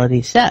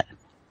reality set.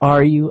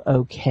 Are you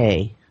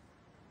okay?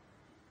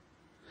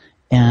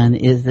 And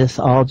is this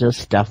all just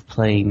stuff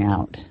playing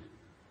out?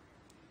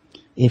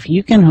 If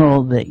you can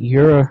hold that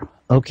you're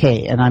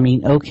okay, and I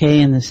mean okay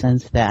in the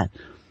sense that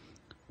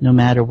no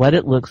matter what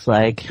it looks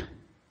like,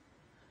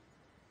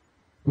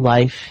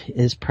 life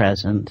is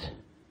present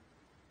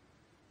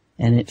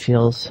and it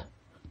feels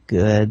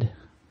good,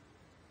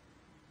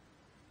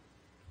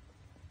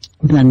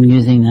 then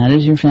using that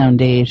as your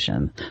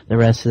foundation, the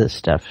rest of the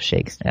stuff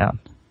shakes down.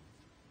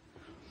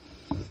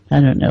 I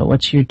don't know.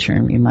 What's your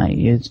term you might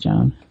use,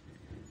 Joan?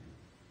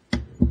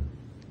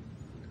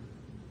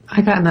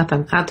 I got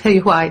nothing. I'll tell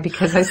you why.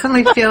 Because I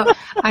suddenly feel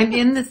I'm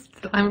in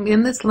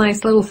this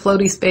nice little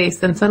floaty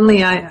space, and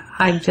suddenly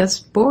I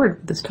just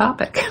bored this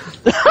topic.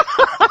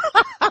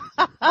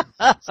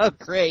 Oh,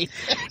 great.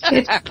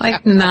 It's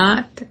like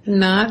not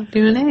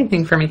doing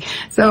anything for me.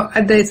 So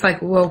it's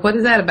like, well, what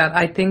is that about?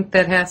 I think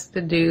that has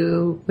to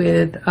do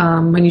with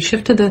when you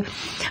shift to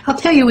I'll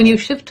tell you, when you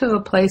shift to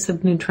a place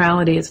of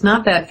neutrality, it's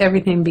not that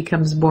everything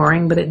becomes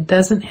boring, but it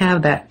doesn't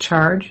have that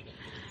charge.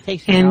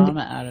 Takes the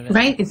drama out of it.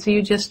 Right, and so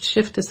you just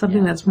shift to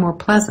something that's more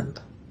pleasant.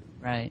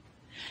 Right.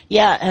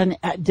 Yeah, and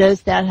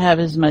does that have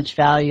as much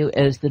value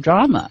as the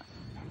drama?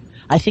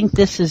 I think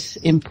this is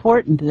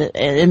important,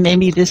 and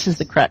maybe this is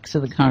the crux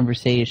of the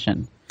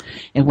conversation.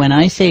 And when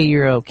I say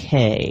you're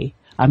okay,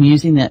 I'm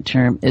using that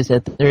term is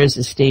that there is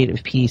a state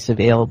of peace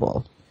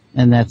available.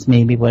 And that's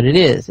maybe what it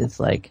is. It's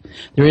like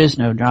there is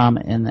no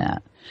drama in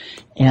that.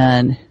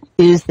 And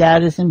is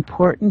that as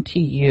important to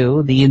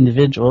you, the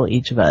individual,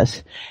 each of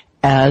us,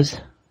 as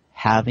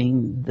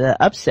having the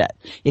upset?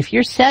 If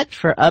you're set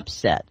for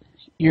upset,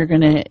 you're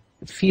going to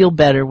feel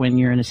better when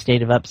you're in a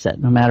state of upset,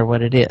 no matter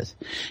what it is.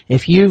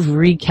 If you've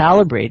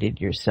recalibrated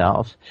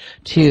yourself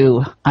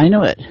to, I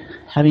know what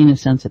having a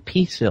sense of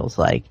peace feels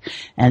like,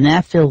 and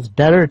that feels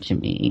better to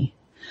me,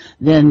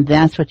 then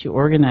that's what you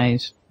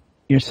organize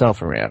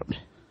yourself around.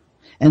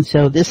 And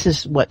so this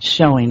is what's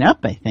showing up,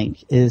 I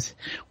think, is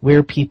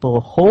where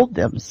people hold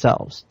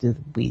themselves. Do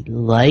we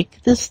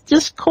like this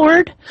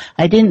discord?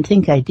 I didn't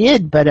think I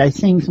did, but I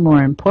think it's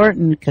more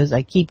important because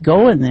I keep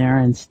going there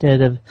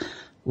instead of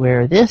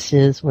where this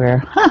is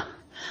where,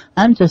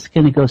 I'm just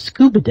going to go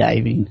scuba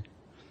diving.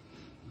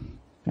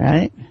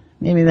 Right?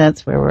 Maybe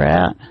that's where we're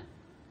at.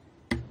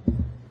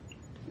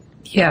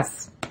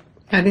 Yes.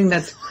 I think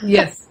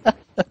yes,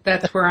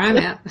 that's where I'm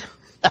at.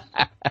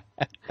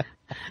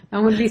 I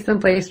want to be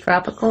someplace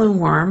tropical and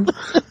warm.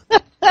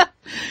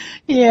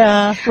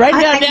 Yeah. Right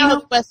now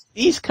down the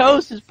East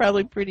Coast is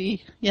probably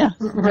pretty,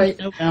 right.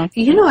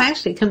 No,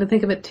 actually, come to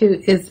think of it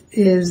too,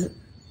 is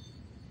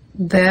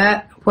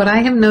that what I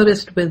have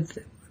noticed with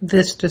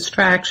this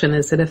distraction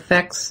is it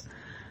affects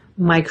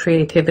my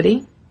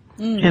creativity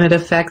and it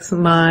affects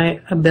my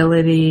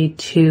ability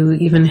to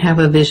even have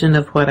a vision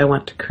of what I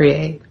want to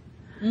create.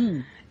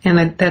 And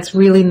that's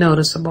really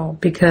noticeable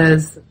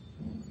because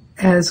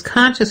as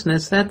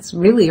consciousness, that's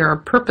really our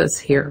purpose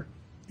here.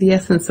 The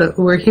essence of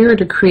we're here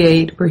to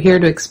create, we're here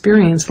to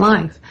experience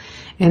life.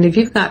 And if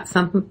you've got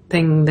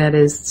something that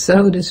is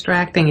so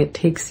distracting, it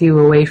takes you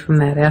away from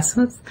that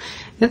essence,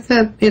 it's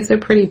a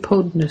pretty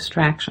potent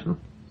distraction.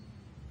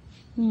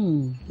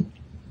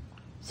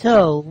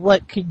 So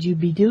what could you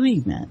be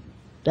doing then?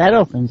 That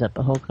opens up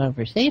a whole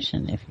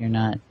conversation if you're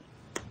not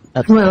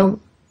upset. Well,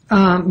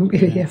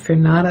 if you're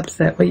not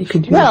upset, what you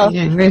could do.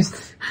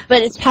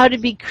 But it's how to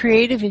be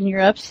creative in your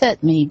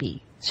upset,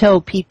 maybe.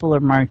 So people are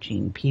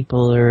marching,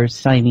 people are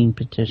signing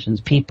petitions,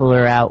 people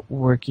are out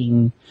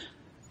working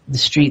the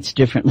streets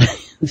differently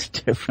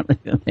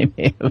than they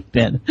may have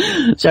been.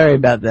 Sorry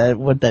about that,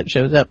 what that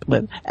shows up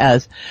with,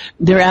 as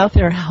they're out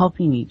there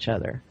helping each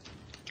other.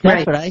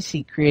 That's what I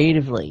see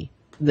creatively.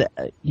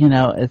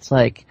 It's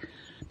like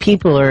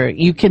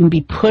you can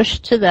be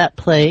pushed to that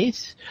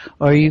place,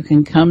 or you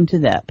can come to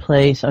that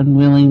place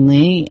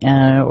unwillingly,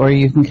 or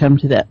you can come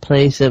to that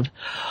place of,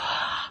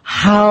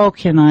 how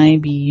can I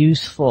be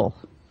useful?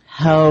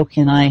 How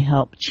can I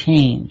help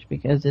change?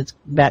 Because it's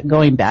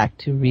going back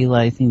to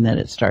realizing that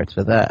it starts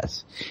with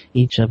us.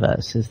 Each of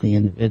us is the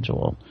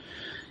individual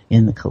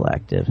in the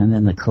collective, and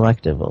then the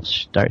collective will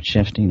start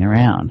shifting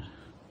around,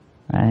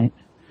 right?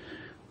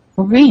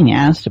 We're being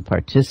asked to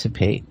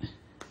participate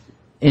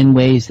in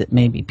ways that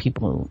maybe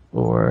people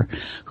or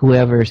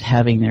whoever's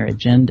having their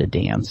agenda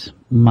dance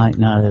might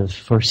not have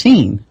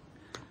foreseen.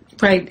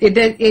 Right.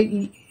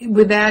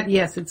 With that,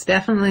 yes, it's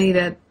definitely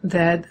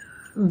that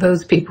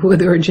those people with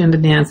their agenda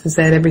dance is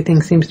that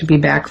everything seems to be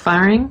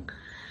backfiring.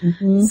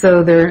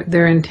 So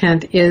their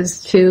intent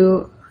is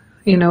to,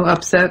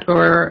 upset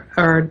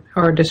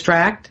or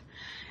distract.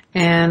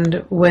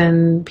 And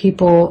when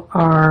people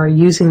are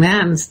using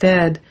that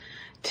instead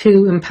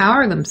to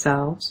empower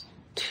themselves,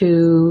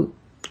 to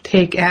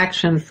take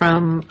action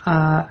from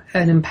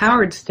an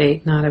empowered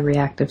state, not a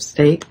reactive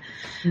state,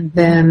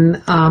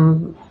 then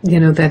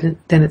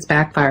then it's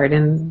backfired.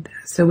 And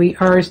so we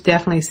are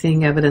definitely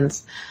seeing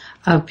evidence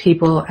of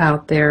people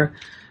out there,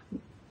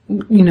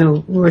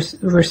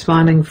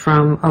 responding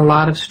from a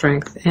lot of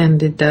strength,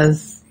 and it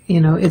does,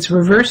 it's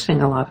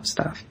reversing a lot of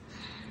stuff.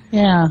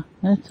 Yeah,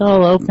 it's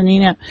all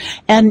opening up.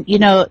 And,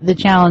 the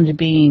challenge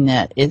being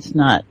that it's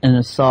not an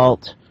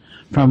assault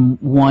from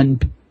one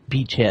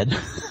beachhead.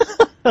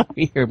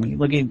 You hear me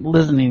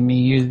listening to me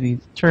use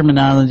these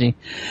terminology.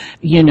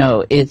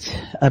 It's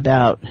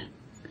about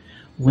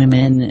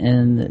women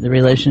and the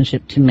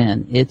relationship to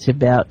men. It's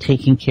about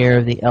taking care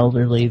of the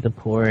elderly, the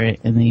poor,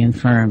 and the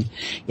infirm.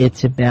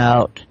 It's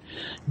about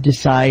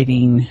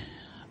deciding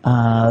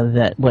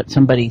that what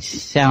somebody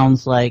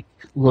sounds like,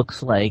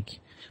 looks like,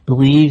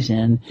 believes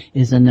in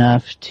is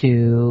enough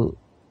to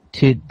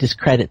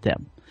discredit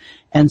them.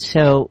 And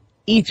so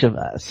each of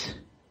us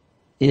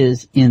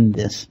is in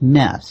this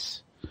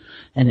mess,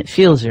 and it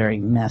feels very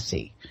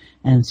messy.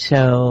 And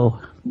so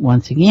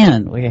once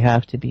again, we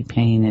have to be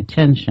paying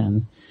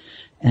attention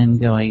and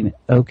going,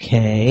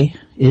 okay,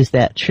 is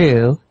that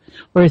true?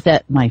 Or is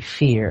that my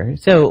fear?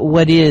 So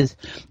what is,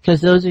 because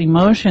those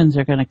emotions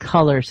are going to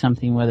color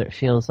something, whether it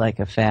feels like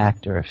a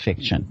fact or a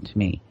fiction to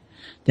me.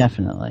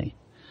 Definitely.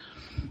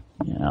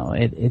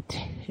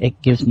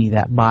 It gives me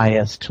that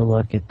bias to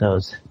look at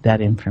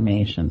that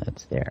information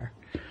that's there.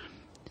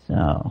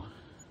 So,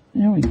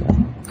 there we go.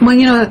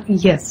 Well,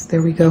 yes,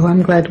 there we go.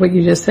 I'm glad what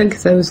you just said,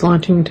 because I was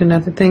launching into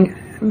another thing.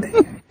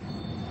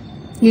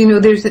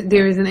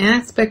 There is an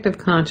aspect of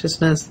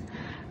consciousness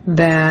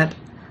that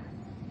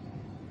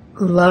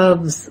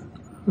loves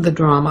the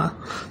drama.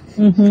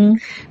 Mm-hmm.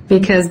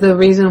 Because the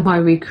reason why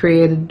we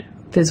created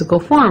physical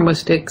form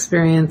was to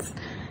experience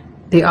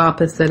the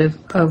opposite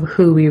of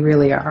who we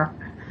really are.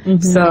 Mm-hmm.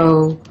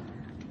 So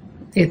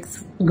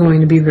it's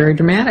going to be very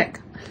dramatic,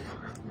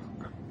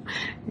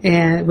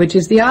 and which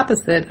is the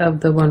opposite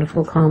of the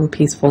wonderful, calm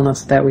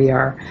peacefulness that we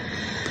are.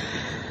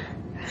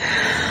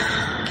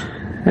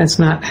 That's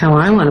not how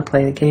I want to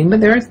play the game, but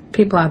there are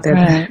people out there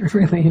that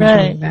really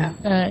enjoy that.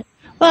 Right.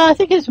 Well, I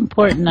think it's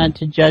important not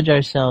to judge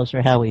ourselves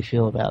for how we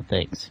feel about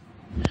things.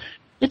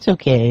 It's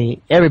okay.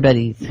 That's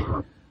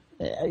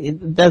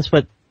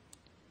what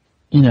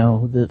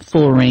the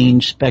full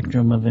range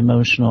spectrum of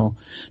emotional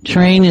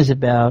terrain is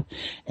about.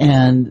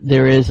 And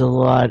there is a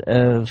lot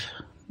of,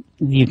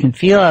 you can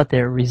feel out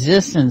there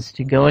resistance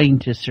to going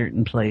to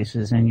certain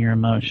places in your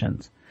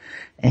emotions.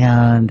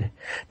 And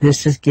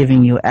this is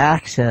giving you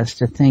access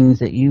to things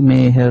that you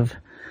may have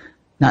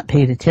not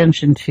paid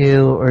attention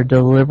to or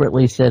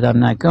deliberately said, I'm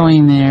not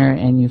going there,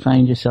 and you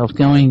find yourself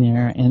going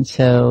there. And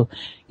so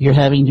you're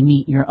having to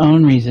meet your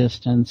own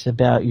resistance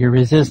about your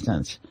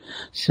resistance.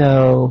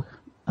 So,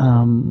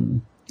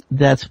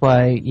 that's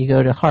why you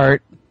go to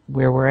heart,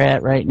 where we're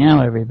at right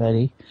now,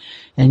 everybody,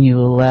 and you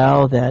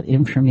allow that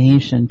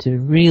information to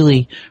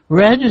really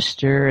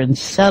register and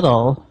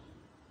settle.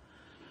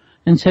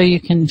 And so you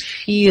can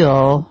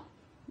feel,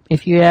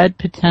 if you add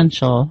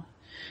potential,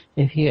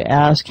 if you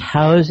ask,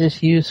 how is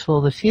this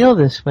useful to feel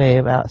this way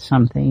about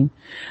something,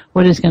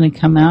 what is going to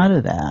come out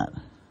of that?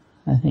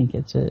 I think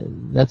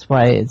that's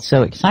why it's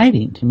so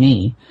exciting to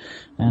me.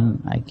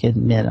 And I can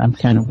admit I'm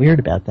kind of weird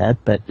about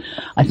that, but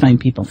I find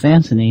people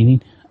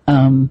fascinating.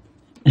 I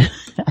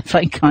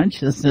find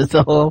consciousness,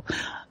 the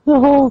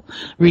whole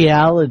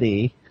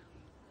reality,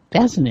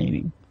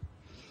 fascinating.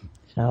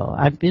 So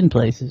I've been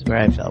places where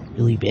I felt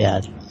really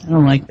bad. I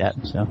don't like that.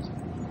 So,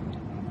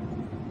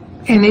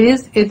 and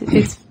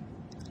it's.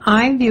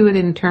 I view it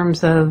in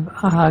terms of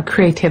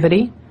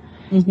creativity,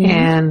 mm-hmm.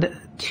 and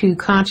to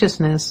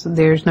consciousness,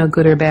 there's no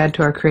good or bad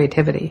to our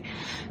creativity.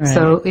 Right.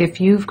 So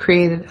if you've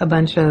created a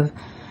bunch of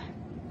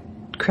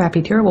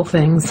crappy, terrible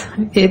things,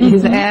 it mm-hmm.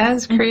 is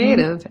as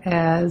creative mm-hmm.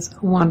 as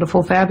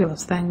wonderful,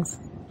 fabulous things.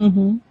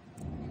 Mm-hmm.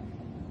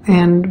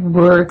 And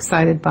we're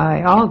excited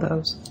by all of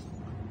those.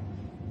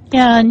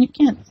 Yeah, and you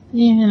can't,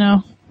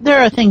 there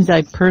are things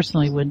I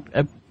personally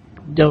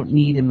don't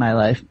need in my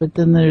life, but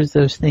then there's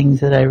those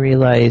things that I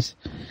realize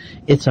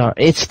it's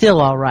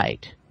still all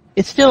right.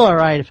 It's still all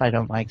right if I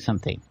don't like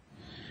something,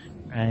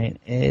 right?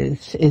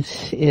 It's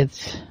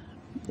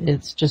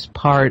just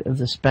part of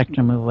the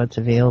spectrum of what's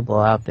available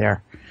out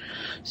there.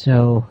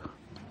 So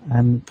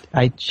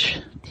I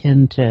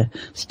tend to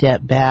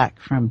step back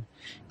from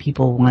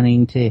people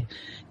wanting to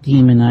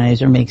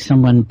demonize or make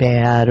someone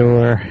bad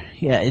or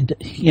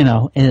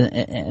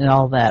and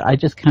all that. I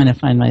just kind of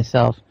find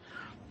myself,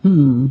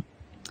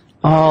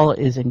 all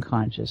is in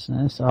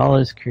consciousness, all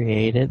is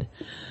created.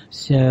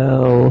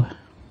 So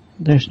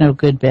there's no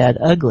good, bad,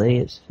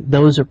 ugly.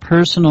 Those are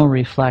personal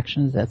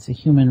reflections. That's a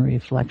human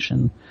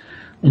reflection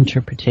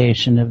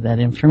interpretation of that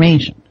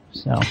information.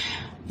 So.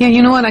 Yeah,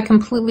 you know what? I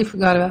completely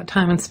forgot about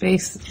time and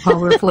space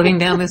while we're floating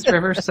down this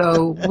river.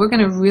 So we're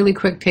going to really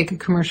quick take a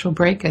commercial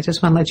break. I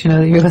just want to let you know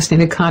that you're listening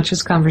to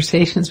Conscious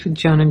Conversations with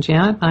Joan and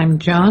Janet. I'm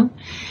Joan.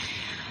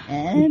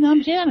 And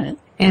I'm Janet.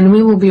 And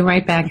we will be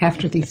right back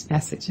after these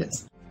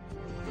messages.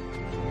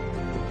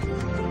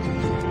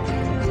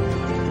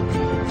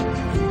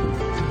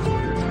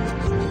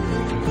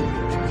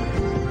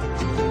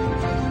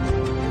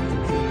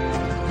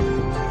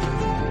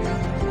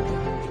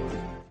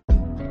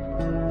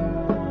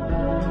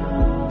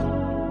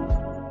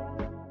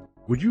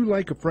 Would you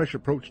like a fresh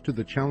approach to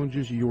the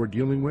challenges you are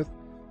dealing with?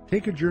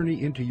 Take a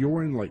journey into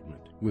your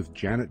enlightenment with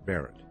Janet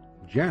Barrett.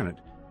 Janet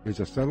is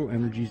a subtle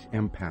energies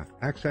empath,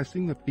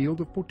 accessing the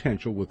field of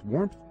potential with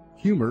warmth,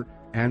 humor,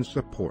 and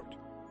support.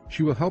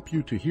 She will help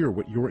you to hear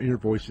what your inner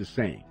voice is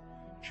saying.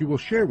 She will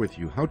share with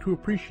you how to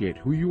appreciate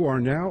who you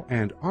are now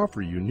and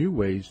offer you new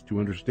ways to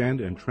understand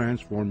and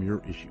transform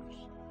your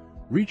issues.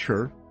 Reach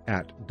her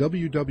at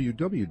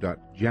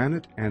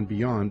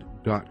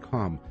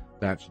www.janetandbeyond.com.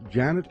 That's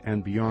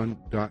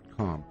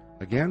janetandbeyond.com.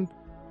 Again,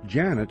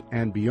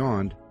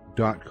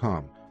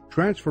 janetandbeyond.com.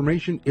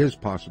 Transformation is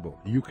possible.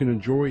 You can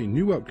enjoy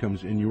new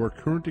outcomes in your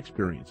current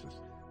experiences.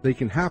 They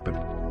can happen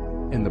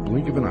in the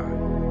blink of an eye.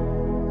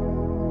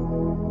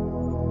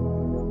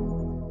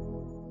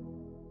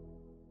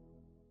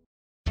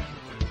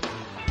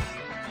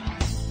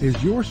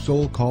 Is your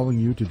soul calling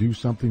you to do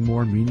something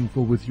more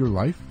meaningful with your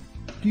life?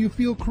 Do you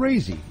feel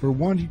crazy for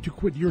wanting to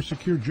quit your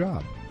secure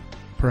job?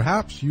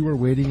 Perhaps you are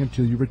waiting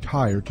until you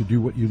retire to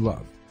do what you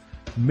love.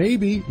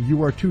 Maybe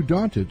you are too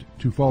daunted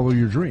to follow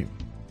your dream.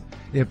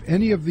 If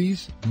any of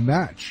these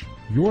match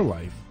your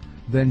life,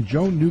 then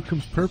Joan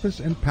Newcomb's Purpose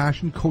and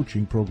Passion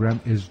Coaching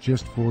Program is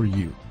just for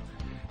you.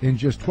 In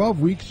just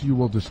 12 weeks, you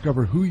will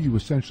discover who you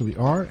essentially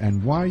are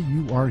and why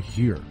you are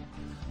here.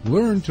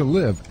 Learn to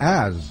live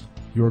as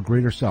your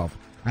greater self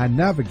and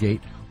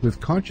navigate with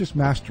conscious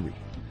mastery.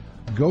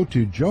 Go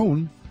to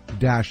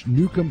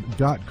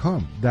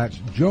joan-newcomb.com. That's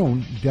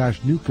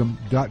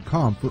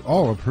joan-newcomb.com for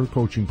all of her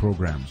coaching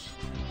programs.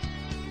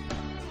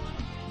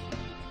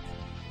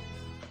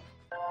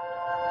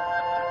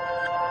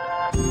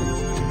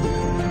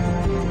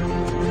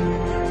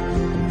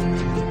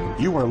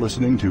 You are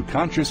listening to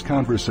Conscious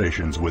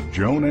Conversations with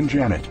Joan and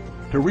Janet.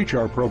 To reach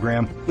our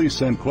program, please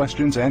send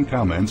questions and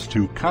comments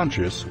to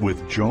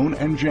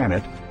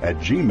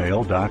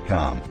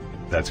consciouswithjoanandjanet@gmail.com.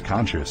 That's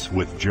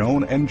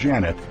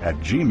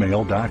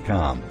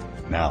consciouswithjoanandjanet@gmail.com.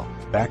 Now,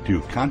 back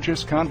to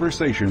Conscious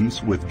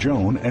Conversations with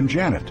Joan and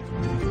Janet.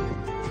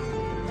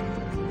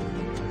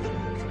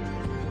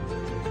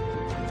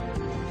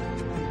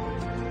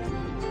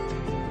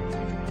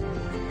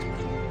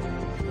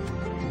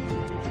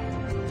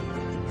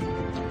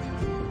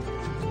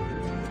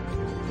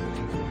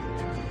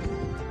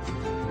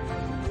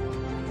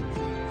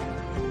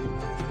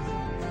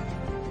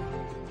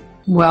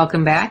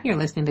 Welcome back. You're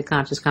listening to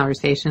Conscious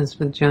Conversations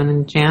with Joan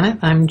and Janet.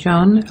 I'm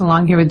Joan,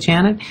 along here with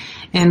Janet,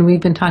 and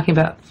we've been talking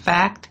about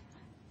fact,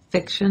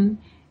 fiction,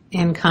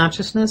 and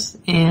consciousness.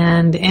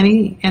 And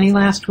any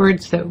last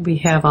words that we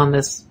have on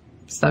this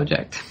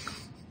subject?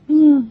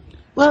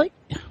 Well,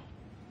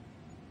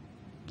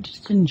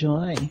 just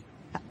enjoy.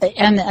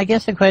 And I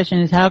guess the question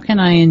is, how can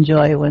I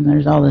enjoy when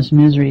there's all this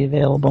misery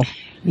available?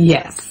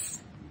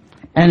 Yes.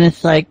 And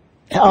it's like,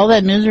 all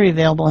that misery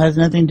available has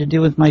nothing to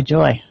do with my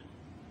joy.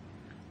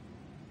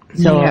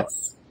 So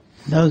yes.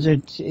 Those are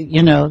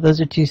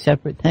two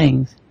separate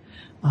things.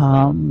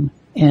 And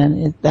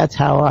that's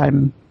how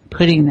I'm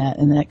putting that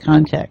in that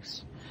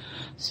context.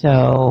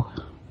 So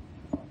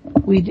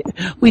we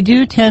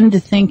do tend to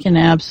think in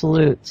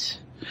absolutes.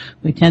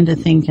 We tend to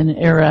think in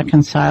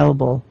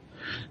irreconcilable.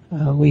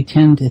 We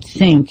tend to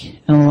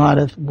think in a lot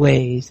of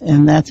ways,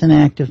 and that's an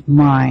active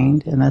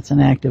mind, and that's an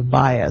active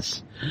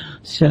bias.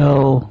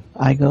 So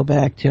I go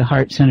back to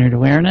heart-centered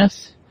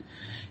awareness,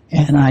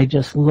 and I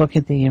just look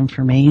at the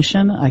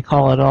information. I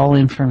call it all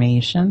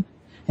information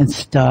and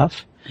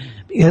stuff,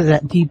 because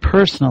that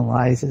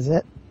depersonalizes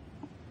it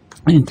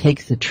and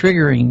takes the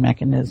triggering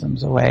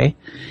mechanisms away.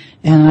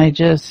 And I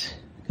just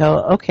go,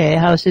 okay,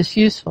 how is this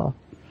useful?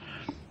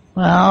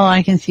 Well,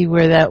 I can see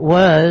where that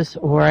was,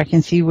 or I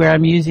can see where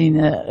I'm using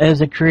it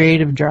as a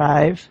creative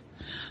drive.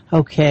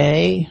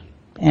 Okay,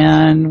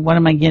 and what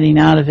am I getting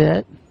out of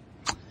it?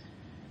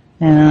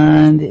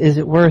 And is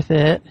it worth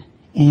it?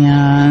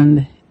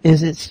 And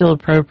is it still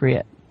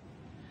appropriate?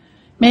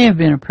 May have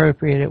been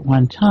appropriate at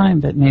one time,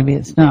 but maybe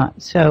it's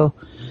not. So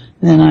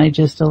then I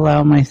just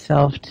allow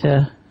myself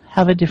to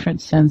have a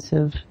different sense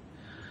of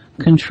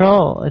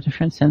control, a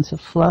different sense of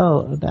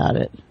flow about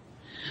it.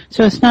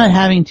 So it's not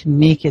having to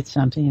make it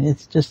something,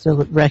 it's just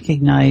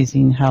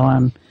recognizing how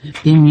I'm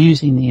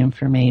using the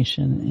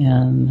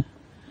information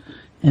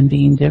and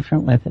being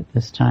different with it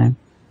this time.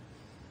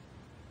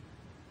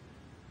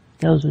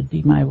 Those would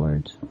be my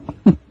words.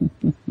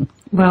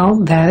 Well,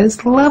 that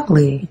is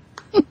lovely.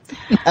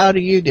 How do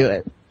you do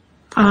it?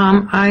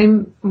 How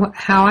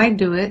I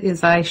do it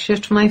is I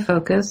shift my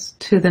focus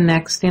to the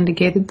next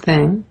indicated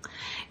thing.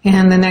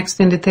 And the next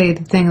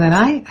indicated thing that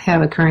I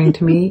have occurring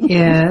to me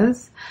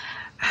is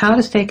how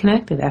to stay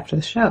connected after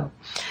the show.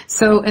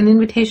 So an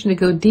invitation to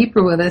go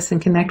deeper with us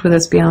and connect with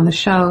us beyond the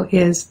show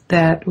is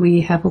that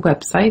we have a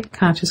website,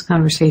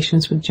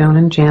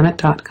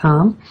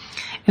 consciousconversationswithjoanandjanet.com.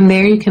 And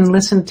there you can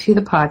listen to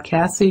the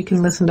podcast, so you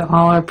can listen to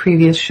all our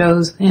previous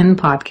shows in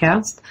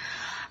podcast.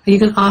 You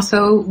can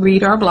also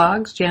read our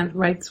blogs. Janet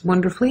writes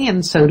wonderfully,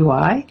 and so do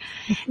I.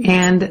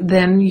 And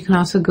then you can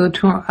also go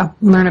to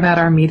learn about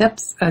our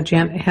meetups.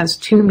 Janet has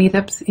 2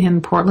 meetups in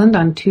Portland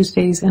on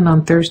Tuesdays and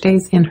on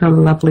Thursdays in her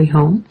lovely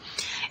home.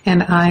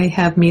 And I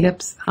have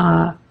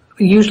meetups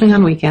usually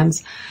on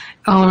weekends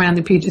all around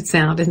the Puget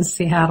Sound in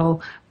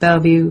Seattle,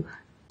 Bellevue,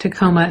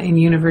 Tacoma,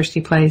 and University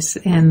Place,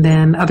 and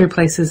then other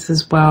places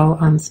as well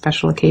on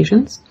special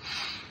occasions.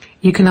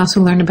 You can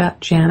also learn about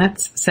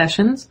Janet's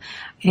sessions.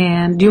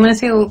 And do you want to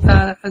say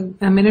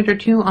a minute or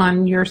two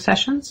on your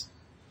sessions?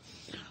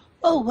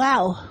 Oh,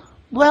 wow.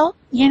 Well,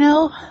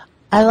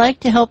 I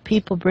like to help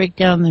people break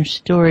down their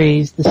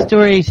stories, the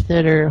stories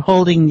that are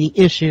holding the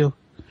issue.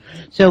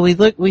 So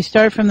we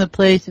start from the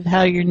place of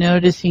how you're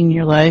noticing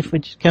your life,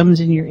 which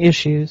comes in your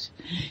issues.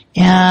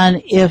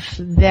 And if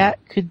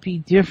that could be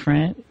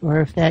different, or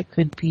if that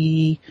could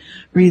be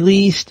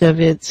released of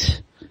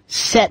its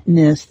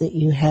setness that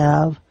you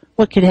have,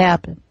 what could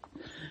happen?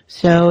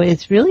 So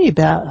it's really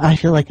about, I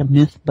feel like a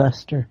myth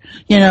buster.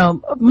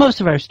 Most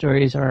of our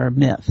stories are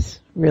myths,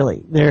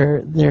 really.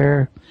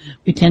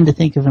 We tend to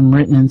think of them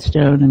written in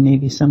stone, and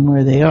maybe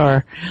somewhere they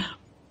are.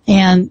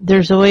 And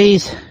there's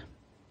always,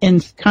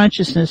 in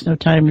consciousness, no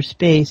time or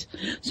space.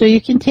 So you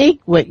can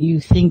take what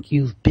you think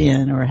you've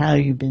been or how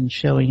you've been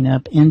showing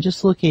up and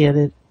just look at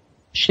it,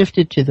 shift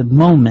it to the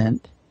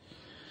moment,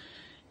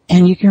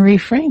 and you can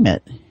reframe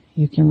it.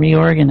 You can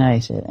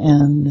reorganize it.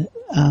 And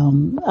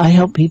I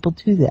help people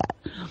do that.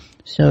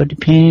 So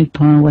depending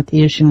upon what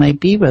the issue might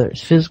be, whether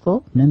it's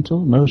physical,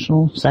 mental,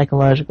 emotional,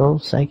 psychological,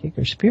 psychic,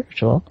 or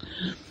spiritual,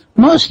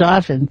 most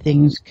often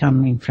things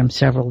coming from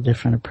several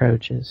different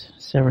approaches,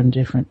 several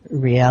different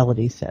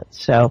reality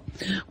sets. So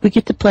we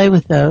get to play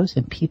with those,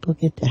 and people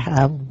get to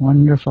have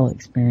wonderful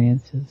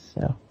experiences.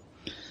 So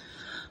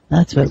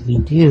that's what we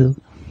do.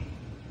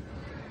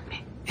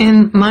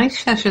 And my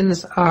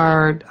sessions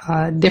are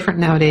different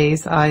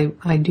nowadays. I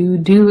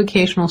do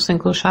occasional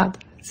single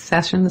shot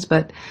sessions,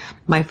 but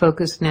my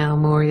focus now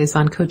more is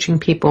on coaching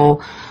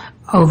people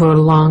over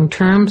long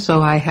term.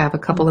 So I have a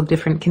couple of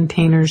different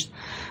containers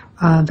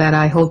that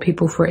I hold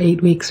people for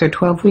 8 weeks or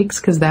 12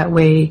 weeks, because that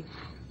way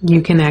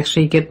you can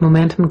actually get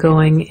momentum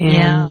going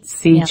and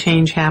see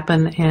change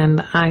happen.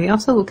 And I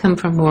also come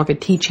from more of a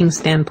teaching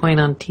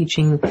standpoint on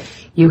teaching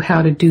you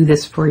how to do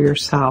this for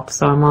yourself.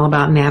 So I'm all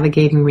about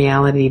navigating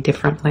reality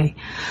differently.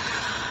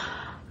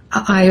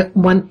 I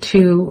want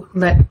to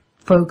let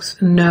folks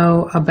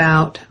know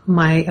about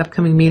my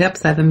upcoming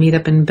meetups. I have a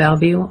meetup in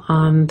Bellevue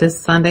on this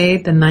Sunday,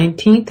 the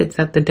 19th. It's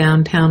at the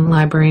Downtown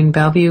Library in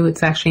Bellevue.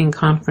 It's actually in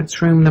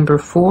conference room number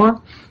 4.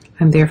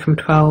 I'm there from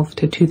 12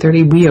 to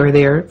 2:30. We are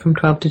there from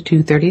 12 to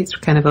 2:30. It's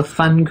kind of a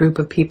fun group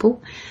of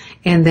people.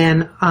 And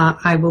then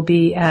I will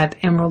be at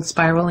Emerald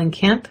Spiral in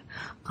Kent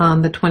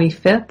on the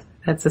 25th.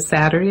 That's a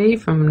Saturday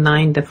from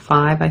 9 to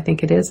 5, I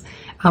think it is.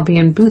 I'll be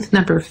in booth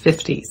number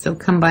 50, so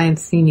come by and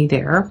see me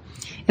there.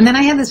 And then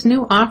I have this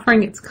new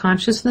offering. It's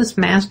Consciousness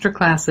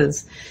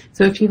Masterclasses.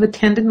 So if you've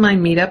attended my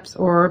meetups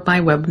or my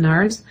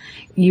webinars,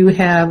 you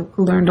have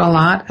learned a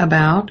lot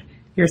about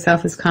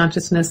yourself as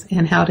consciousness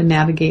and how to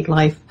navigate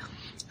life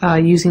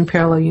using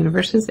parallel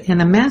universes.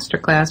 And a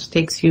masterclass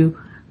takes you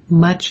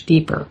much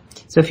deeper.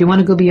 So if you want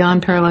to go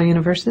beyond parallel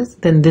universes,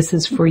 then this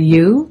is for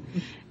you.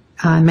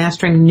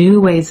 Mastering new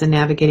ways of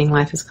navigating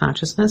life as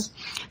consciousness.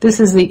 This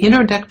is the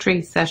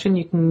introductory session.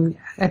 You can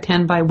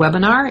attend by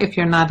webinar if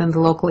you're not in the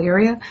local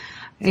area.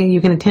 You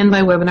can attend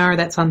by webinar.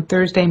 That's on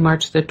Thursday,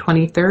 March the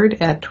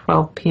 23rd at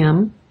 12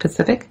 p.m.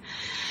 Pacific.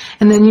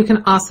 And then you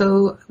can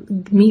also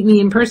meet me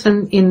in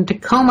person in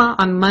Tacoma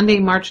on Monday,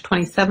 March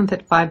 27th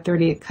at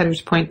 5:30 at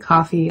Cutter's Point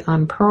Coffee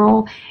on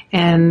Pearl,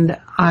 and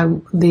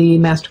the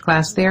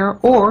masterclass there,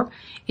 or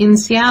in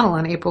Seattle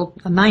on April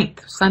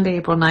 9th, Sunday,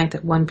 April 9th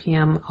at 1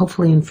 p.m.,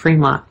 hopefully in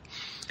Fremont.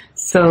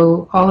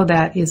 So all of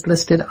that is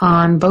listed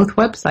on both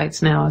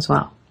websites now as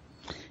well.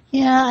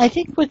 Yeah, I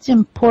think what's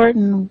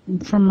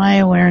important from my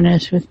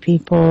awareness with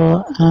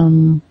people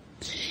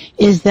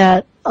is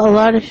that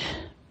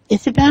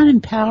it's about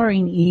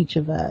empowering each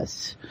of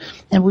us.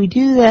 And we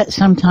do that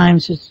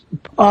sometimes,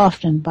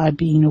 often by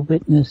being a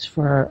witness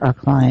for our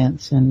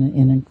clients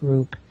in a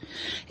group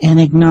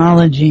and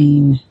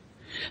acknowledging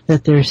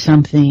that there's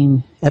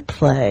something at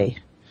play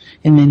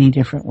in many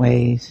different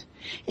ways.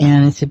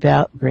 And it's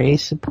about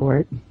grace,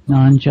 support,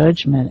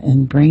 non-judgment,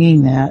 and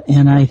bringing that.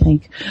 And I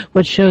think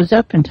what shows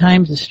up in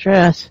times of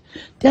stress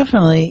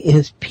definitely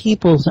is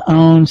people's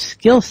own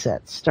skill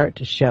sets start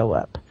to show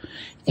up.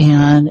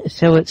 And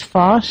so it's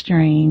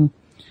fostering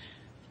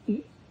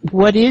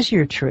what is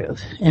your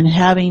truth and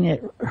having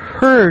it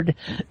heard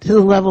to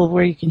the level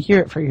where you can hear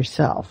it for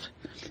yourself.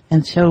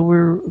 And so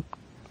we're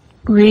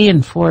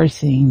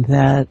reinforcing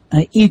that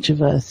each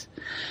of us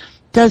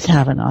does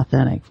have an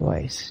authentic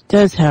voice,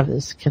 does have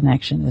this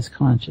connection, this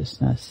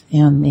consciousness,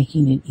 and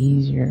making it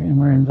easier. And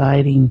we're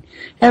inviting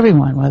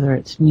everyone, whether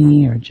it's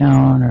me or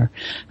Joan or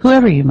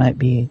whoever you might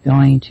be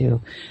going to,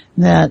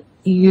 that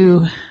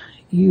you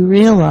you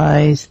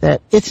realize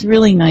that it's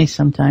really nice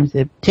sometimes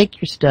to take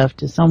your stuff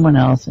to someone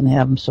else and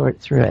have them sort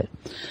through it.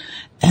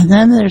 And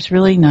then there's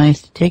really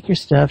nice to take your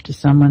stuff to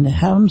someone to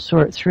have them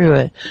sort through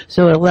it,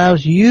 so it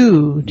allows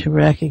you to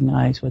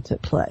recognize what's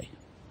at play.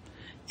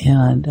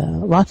 And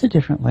lots of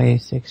different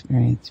ways to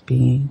experience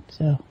being.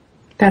 So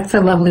that's a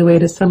lovely way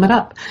to sum it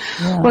up.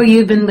 Yeah. Well,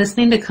 you've been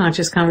listening to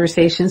Conscious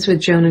Conversations with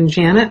Joan and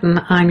Janet,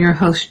 and I'm your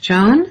host,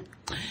 Joan.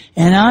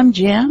 And I'm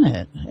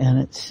Janet, and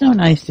it's so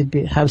nice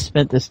to have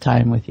spent this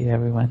time with you,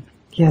 everyone.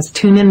 Yes,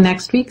 tune in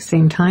next week,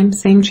 same time,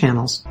 same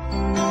channels.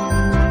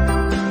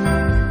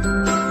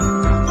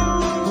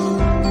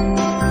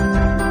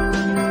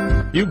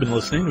 You've been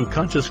listening to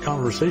Conscious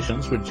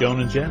Conversations with Joan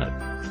and Janet.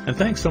 And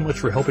thanks so much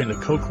for helping to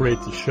co-create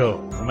the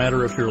show, no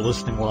matter if you're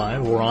listening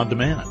live or on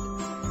demand.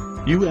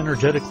 You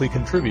energetically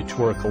contribute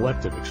to our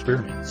collective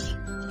experience.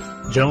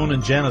 Joan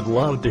and Janet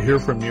love to hear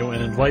from you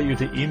and invite you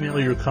to email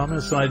your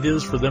comments and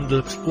ideas for them to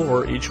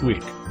explore each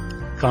week.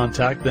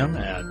 Contact them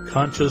at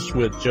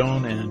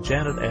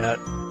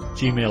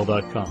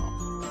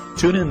consciouswithjoanandjanet@gmail.com.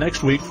 Tune in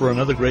next week for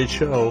another great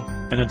show,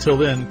 and until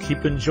then,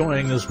 keep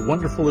enjoying this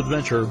wonderful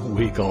adventure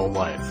we call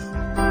life.